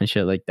top and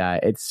shit like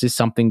that. It's just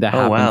something that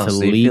happened to So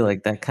lead. you feel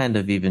like that kind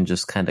of even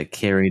just kind of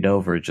carried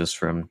over just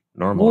from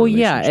normal. Well,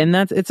 yeah, and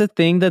it's a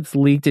thing that's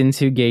leaked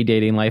into gay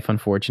dating life,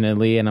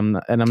 unfortunately. And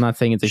I'm not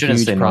saying it's a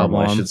huge problem.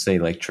 Normal. I should say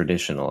like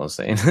traditional. I was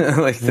saying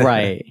like that.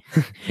 Right.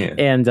 Yeah.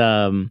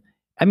 And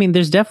I mean,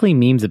 there's definitely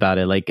memes about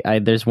it. Like,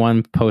 there's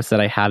one post that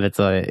I have. It's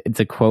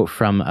a quote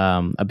from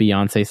a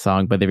Beyonce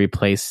song, but they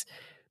replace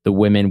the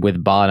women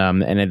with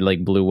bottom, and it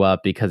like blew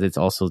up because it's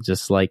also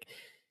just like,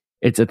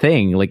 it's a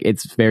thing. Like,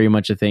 it's very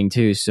much a thing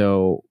too.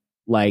 So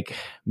like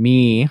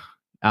me,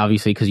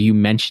 obviously, because you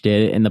mentioned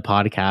it in the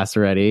podcast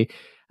already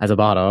as a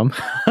bottom,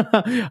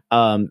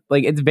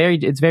 like it's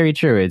very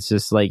true. It's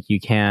just like you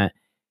can't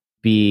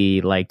be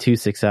like too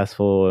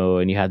successful,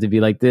 and you have to be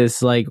like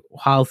this like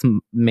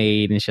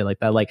housemaid and shit like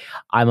that. Like,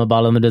 I'm a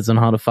bottom that doesn't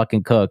know how to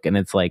fucking cook, and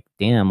it's like,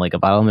 damn, like a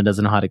bottom that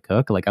doesn't know how to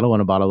cook, like I don't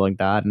want a bottom like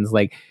that. And it's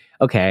like,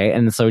 okay,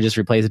 and so just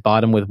replace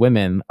bottom with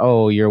women.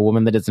 Oh, you're a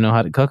woman that doesn't know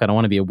how to cook, I don't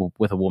want to be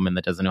with a woman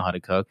that doesn't know how to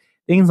cook.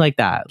 Things like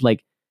that.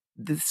 Like,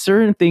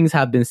 certain things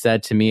have been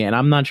said to me, and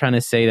I'm not trying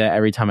to say that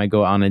every time I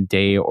go on a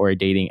date or a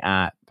dating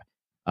app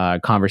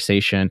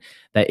conversation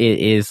that it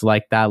is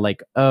like that,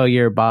 like, oh,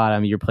 you're a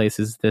bottom, your place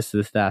is this,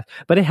 that.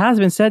 But it has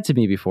been said to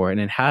me before, and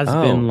it has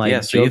been like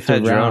yeah, so you've joked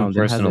had your own around.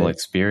 personal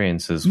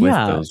experiences with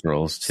Yeah. those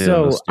roles too, and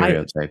those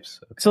stereotypes.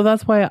 So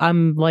that's why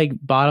I'm like,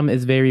 bottom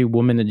is very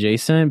woman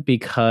adjacent,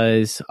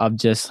 because of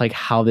just like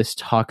how this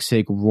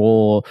toxic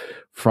role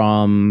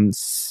from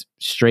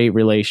straight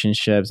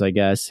relationships, I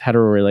guess,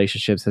 hetero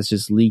relationships, has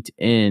just leaked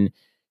in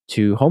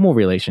to homo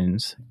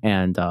relations.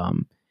 And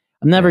I'm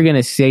never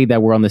gonna say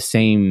that we're on the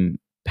same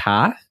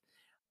path,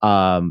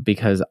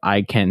 because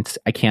I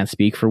can't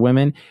speak for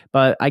women,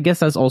 but I guess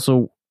that's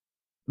also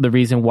the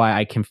reason why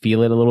I can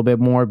feel it a little bit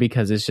more,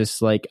 because it's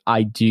just like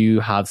I do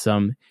have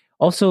some,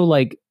 also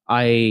like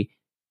I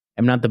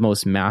am not the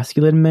most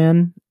masculine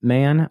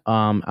man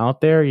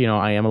out there. You know,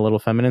 I am a little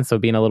feminine, so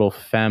being a little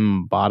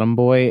femme bottom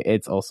boy,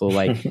 it's also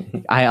like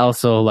I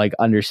also like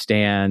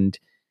understand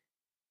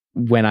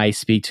when I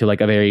speak to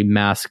like a very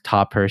masked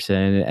top person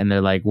and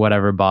they're like,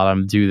 whatever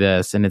bottom, do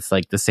this, and it's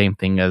like the same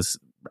thing as,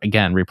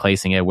 again,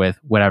 replacing it with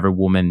whatever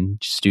woman,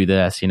 just do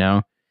this, you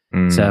know.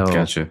 So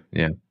gotcha.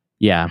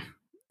 Yeah,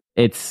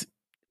 it's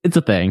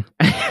a thing.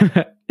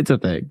 It's a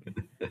thing.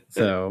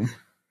 So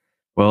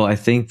well, I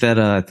think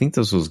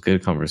this was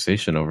good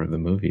conversation over the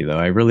movie, though.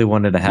 I really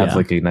wanted to have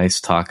like a nice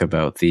talk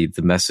about the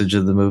message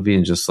of the movie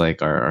and just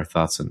like our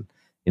thoughts, and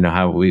you know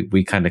how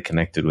we kind of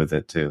connected with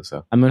it too.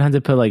 So I'm gonna have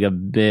to put like a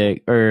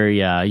big,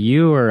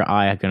 you or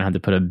I are gonna have to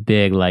put a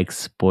big like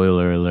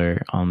spoiler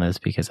alert on this,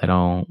 because I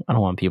don't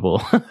want people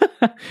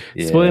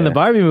spoiling the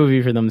Barbie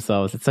movie for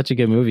themselves. It's such a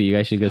good movie. You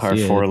guys should go see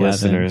it. Our 4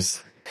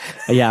 listeners.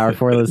 Yeah, our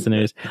 4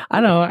 listeners.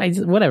 I don't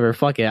know. Whatever.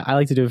 Fuck it. I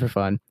like to do it for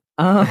fun.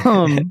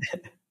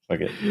 Fuck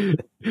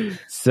it.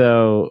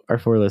 So our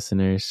 4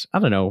 listeners. I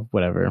don't know.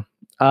 Whatever.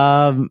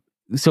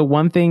 So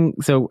one thing.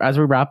 So as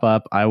we wrap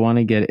up, I want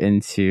to get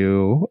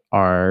into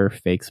our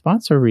fake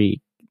sponsor read.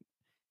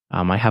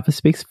 I have a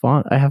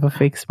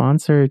fake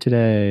sponsor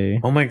today.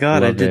 Oh my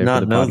god! I did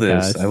not know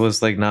this. I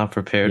was like not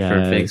prepared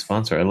for a fake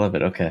sponsor. I love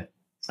it. Okay.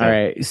 All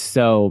right.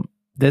 So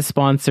this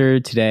sponsor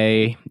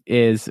today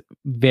is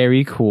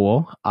very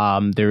cool.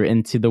 They're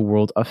into the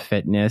world of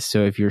fitness.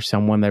 So if you're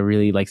someone that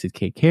really likes to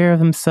take care of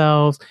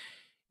themselves,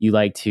 you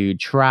like to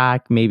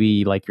track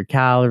maybe like your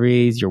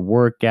calories, your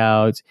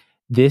workouts,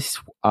 this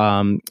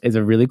is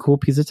a really cool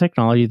piece of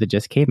technology that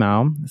just came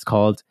out. It's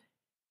called,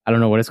 I don't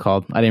know what it's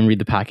called. I didn't read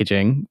the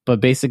packaging, but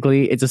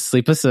basically it's a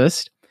sleep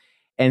assist.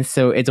 And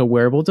so it's a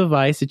wearable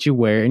device that you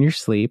wear in your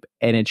sleep,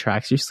 and it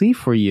tracks your sleep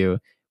for you,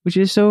 which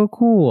is so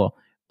cool.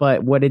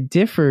 But what it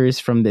differs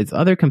from its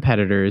other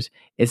competitors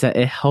is that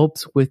it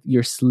helps with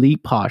your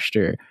sleep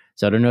posture.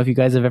 So I don't know if you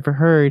guys have ever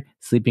heard,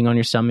 sleeping on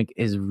your stomach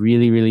is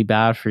really, really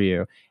bad for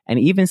you. And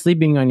even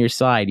sleeping on your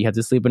side, you have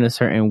to sleep in a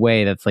certain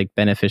way that's like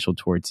beneficial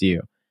towards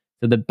you.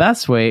 So the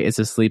best way is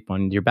to sleep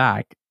on your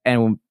back.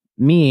 And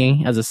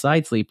me, as a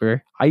side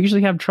sleeper, I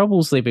usually have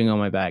trouble sleeping on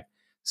my back.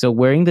 So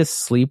wearing this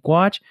sleep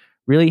watch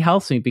really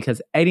helps me,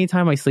 because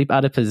anytime I sleep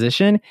out of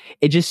position,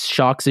 it just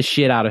shocks the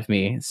shit out of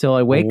me. So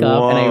I wake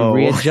up and I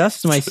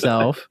readjust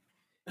myself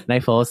and I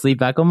fall asleep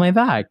back on my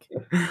back.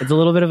 It's a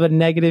little bit of a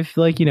negative,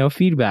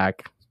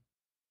 feedback.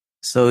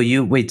 So do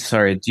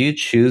you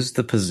choose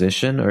the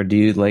position, or do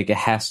you it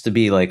has to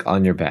be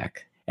on your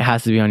back? It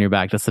has to be on your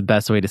back. That's the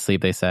best way to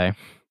sleep, they say.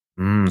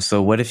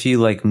 So what if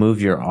you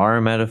move your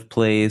arm out of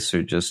place,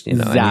 or just,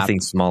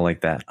 anything small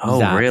like that? Oh,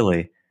 Zap.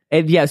 Really?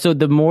 So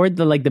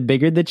the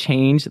bigger the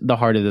change, the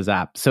harder the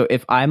zap. So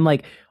if I'm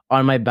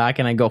on my back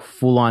and I go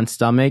full on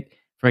stomach,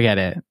 forget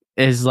it.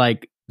 It's I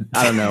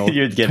don't know.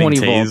 You're getting 20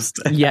 tased.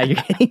 Volts. Yeah, you're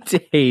getting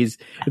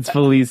tased. It's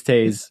police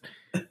tase.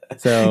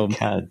 So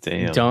God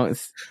damn.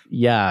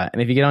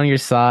 And if you get on your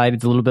side,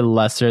 it's a little bit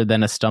lesser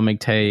than a stomach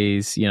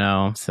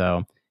tase,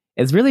 so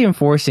it's really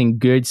enforcing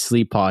good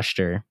sleep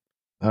posture.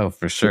 Oh,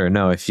 for sure.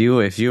 No, if you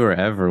were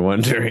ever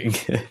wondering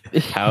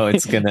how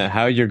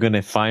you're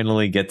gonna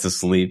finally get to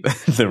sleep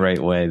the right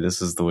way,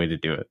 this is the way to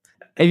do it.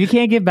 If you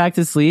can't get back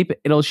to sleep,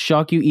 it'll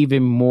shock you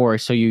even more,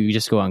 so you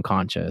just go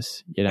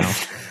unconscious, Damn,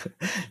 so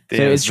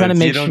it's trying to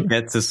make sure you don't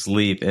get to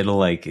sleep.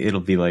 It'll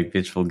be like,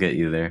 bitch, we'll get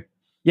you there.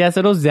 Yeah, so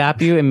it'll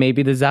zap you, and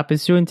maybe the zap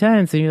is too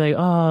intense, and you're like,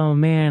 oh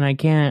man, I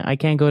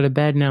can't go to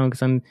bed now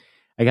because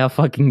I got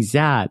fucking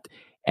zapped.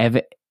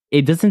 If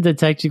it doesn't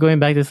detect you going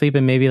back to sleep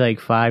in maybe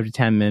 5 to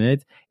 10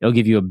 minutes, it'll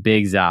give you a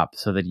big zap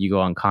so that you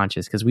go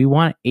unconscious, because we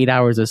want 8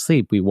 hours of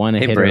sleep. We want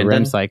to hit a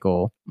REM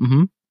cycle.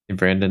 Mm-hmm. Hey,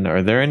 Brandon,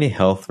 are there any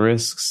health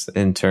risks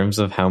in terms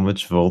of how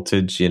much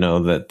voltage,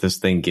 that this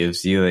thing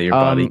gives you that your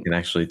body can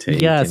actually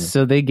take? Yes,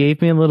 so they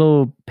gave me a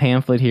little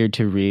pamphlet here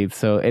to read.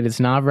 So it is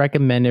not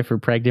recommended for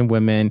pregnant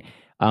women,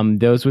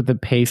 those with a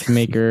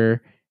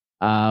pacemaker,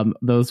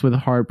 those with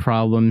heart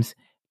problems,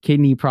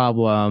 kidney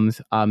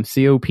problems,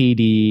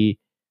 COPD,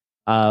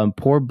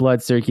 poor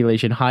blood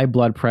circulation, high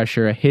blood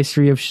pressure, a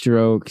history of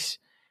strokes,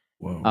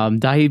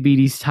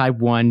 diabetes type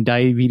 1,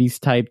 diabetes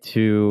type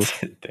 2,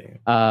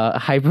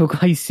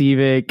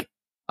 hypoglycemic,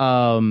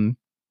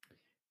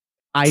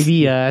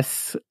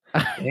 IBS,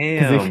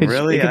 Damn,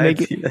 really? It can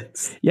make you,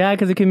 Yes. yeah,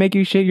 because it can make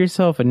you shit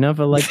yourself. Enough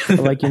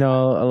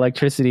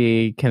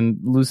electricity can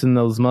loosen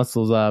those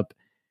muscles up.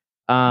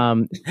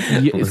 So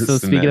Loosen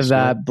speaking that of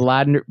that, shit.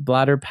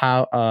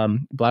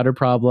 bladder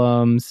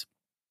problems,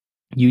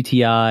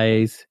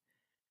 UTIs.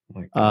 Oh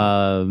my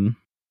God.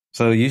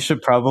 So you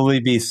should probably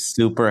be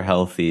super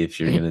healthy if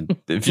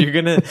you're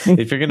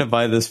gonna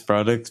buy this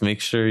product. Make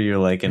sure you're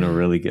like in a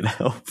really good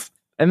health.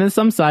 And then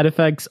some side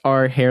effects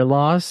are hair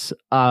loss,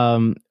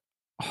 heart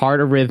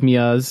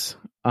arrhythmias,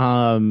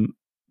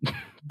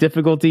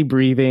 difficulty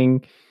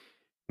breathing,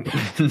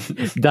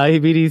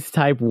 diabetes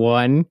type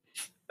 1.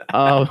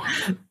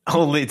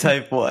 Only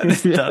type 1,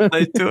 not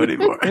type 2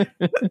 anymore.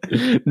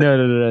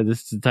 No.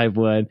 This is type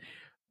 1.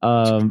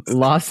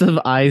 Loss of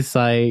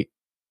eyesight,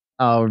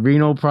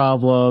 renal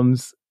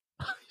problems,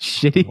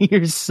 shitting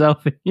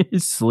yourself in your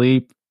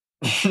sleep,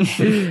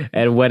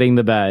 and wetting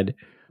the bed.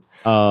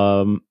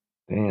 Damn.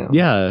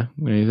 Yeah,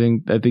 I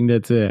think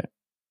that's it.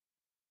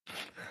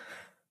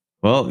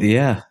 Well,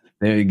 yeah.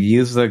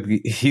 Use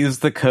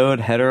the code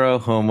hetero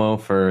homo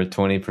for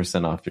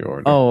 20% off your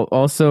order. Oh,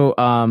 also,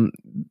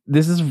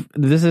 this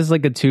is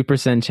like a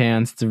 2%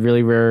 chance. It's a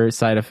really rare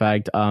side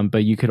effect.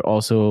 But you could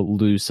also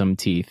lose some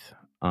teeth.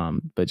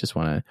 But just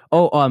want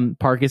to.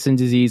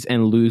 Parkinson's disease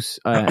and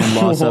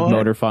loss of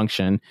motor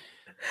function.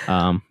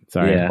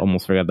 Sorry, Yeah.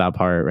 almost forgot that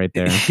part right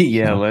there.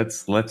 Yeah,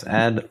 let's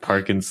add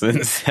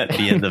Parkinson's at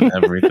the end of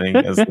everything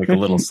as like a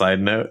little side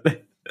note.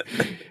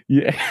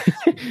 Yeah.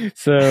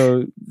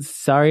 So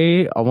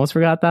sorry, almost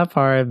forgot that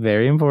part.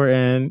 Very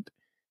important.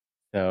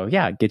 So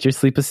yeah, get your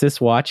sleep assist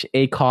watch.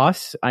 It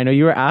costs, I know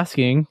you were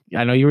asking,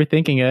 I know you were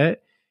thinking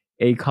it.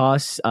 It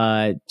costs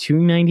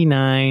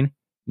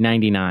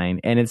 $299.99,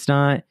 and it's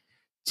not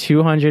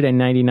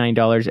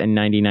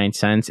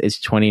 $299.99. It's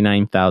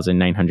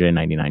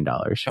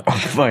 $29,999.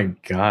 Oh my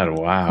God!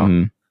 Wow.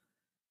 Mm-hmm.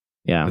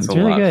 Yeah, That's it's a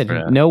really lot good. for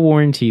that. No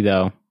warranty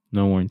though.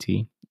 No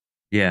warranty.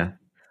 Yeah.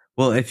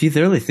 Well, if you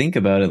really think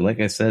about it, like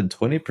I said,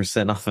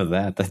 20% off of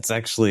that's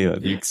actually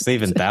you're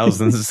saving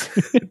thousands.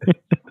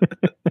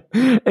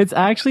 It's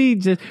actually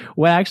just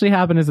what actually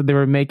happened is that they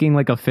were making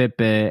like a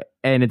Fitbit,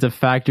 and it's a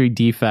factory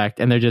defect,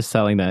 and they're just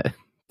selling that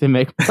to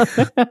make.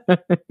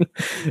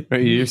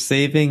 Right, you're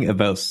saving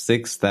about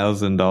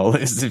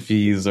 $6,000 if you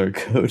use our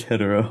code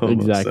hetero homo.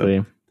 Exactly.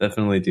 So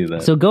definitely do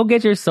that. So go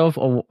get yourself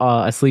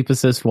a sleep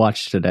assist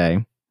watch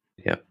today.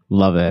 Yep.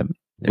 Love it.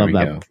 There Love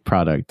that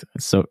product.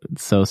 So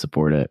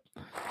support it.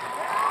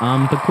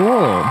 But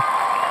cool.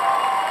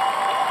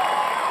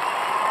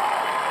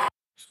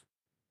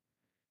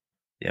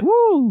 Yep.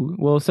 Woo!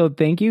 Well, so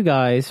thank you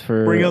guys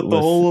for Bring out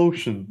the whole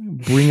ocean.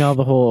 Bring out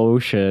the whole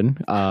ocean.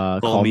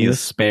 Call me a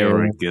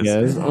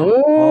asparagus.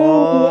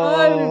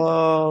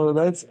 Oh,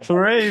 that's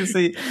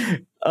crazy.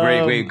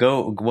 Wait,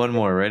 go one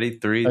more. Ready?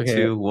 3,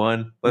 2,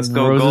 1. Let's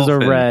go. Roses golfing.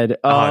 are red.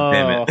 Oh,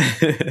 damn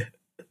it.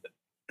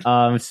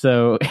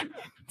 So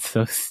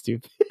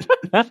stupid.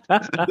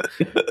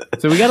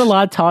 So we got a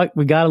lot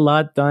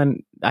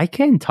done. I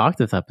can't talk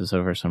this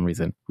episode for some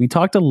reason. We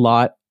talked a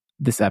lot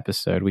this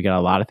episode. We got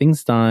a lot of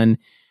things done.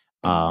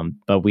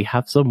 But we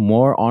have some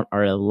more on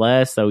our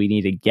list that we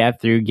need to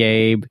get through,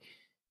 Gabe.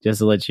 Just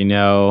to let you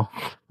know.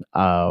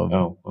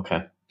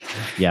 Okay.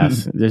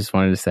 Yes, just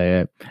wanted to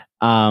say it.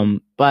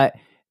 But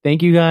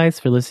thank you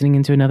guys for listening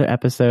into another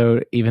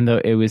episode, even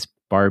though it was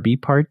Barbie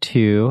Part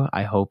 2.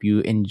 I hope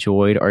you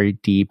enjoyed our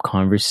deep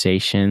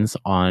conversations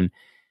on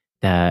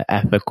the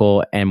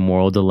ethical and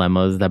moral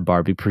dilemmas that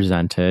Barbie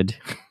presented.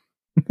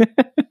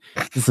 The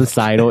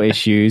societal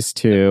issues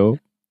too.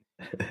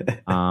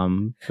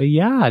 But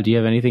yeah, do you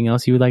have anything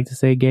else you would like to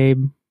say,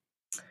 Gabe?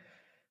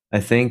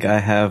 I think I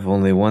have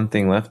only one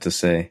thing left to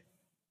say.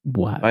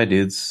 What? Bye,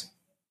 dudes.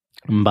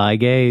 Bye,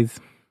 gays.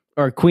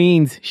 Or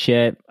queens.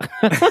 Shit.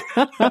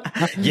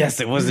 Yes,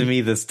 it wasn't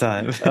me this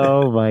time.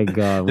 Oh my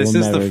God. This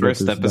is the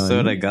first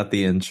episode. I got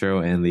the intro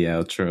and the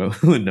outro.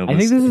 I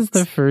think this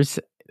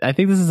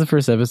is the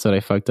first episode I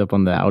fucked up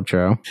on the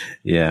outro.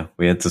 Yeah,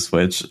 we had to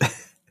switch.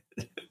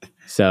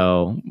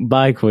 So,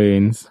 bye,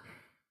 queens.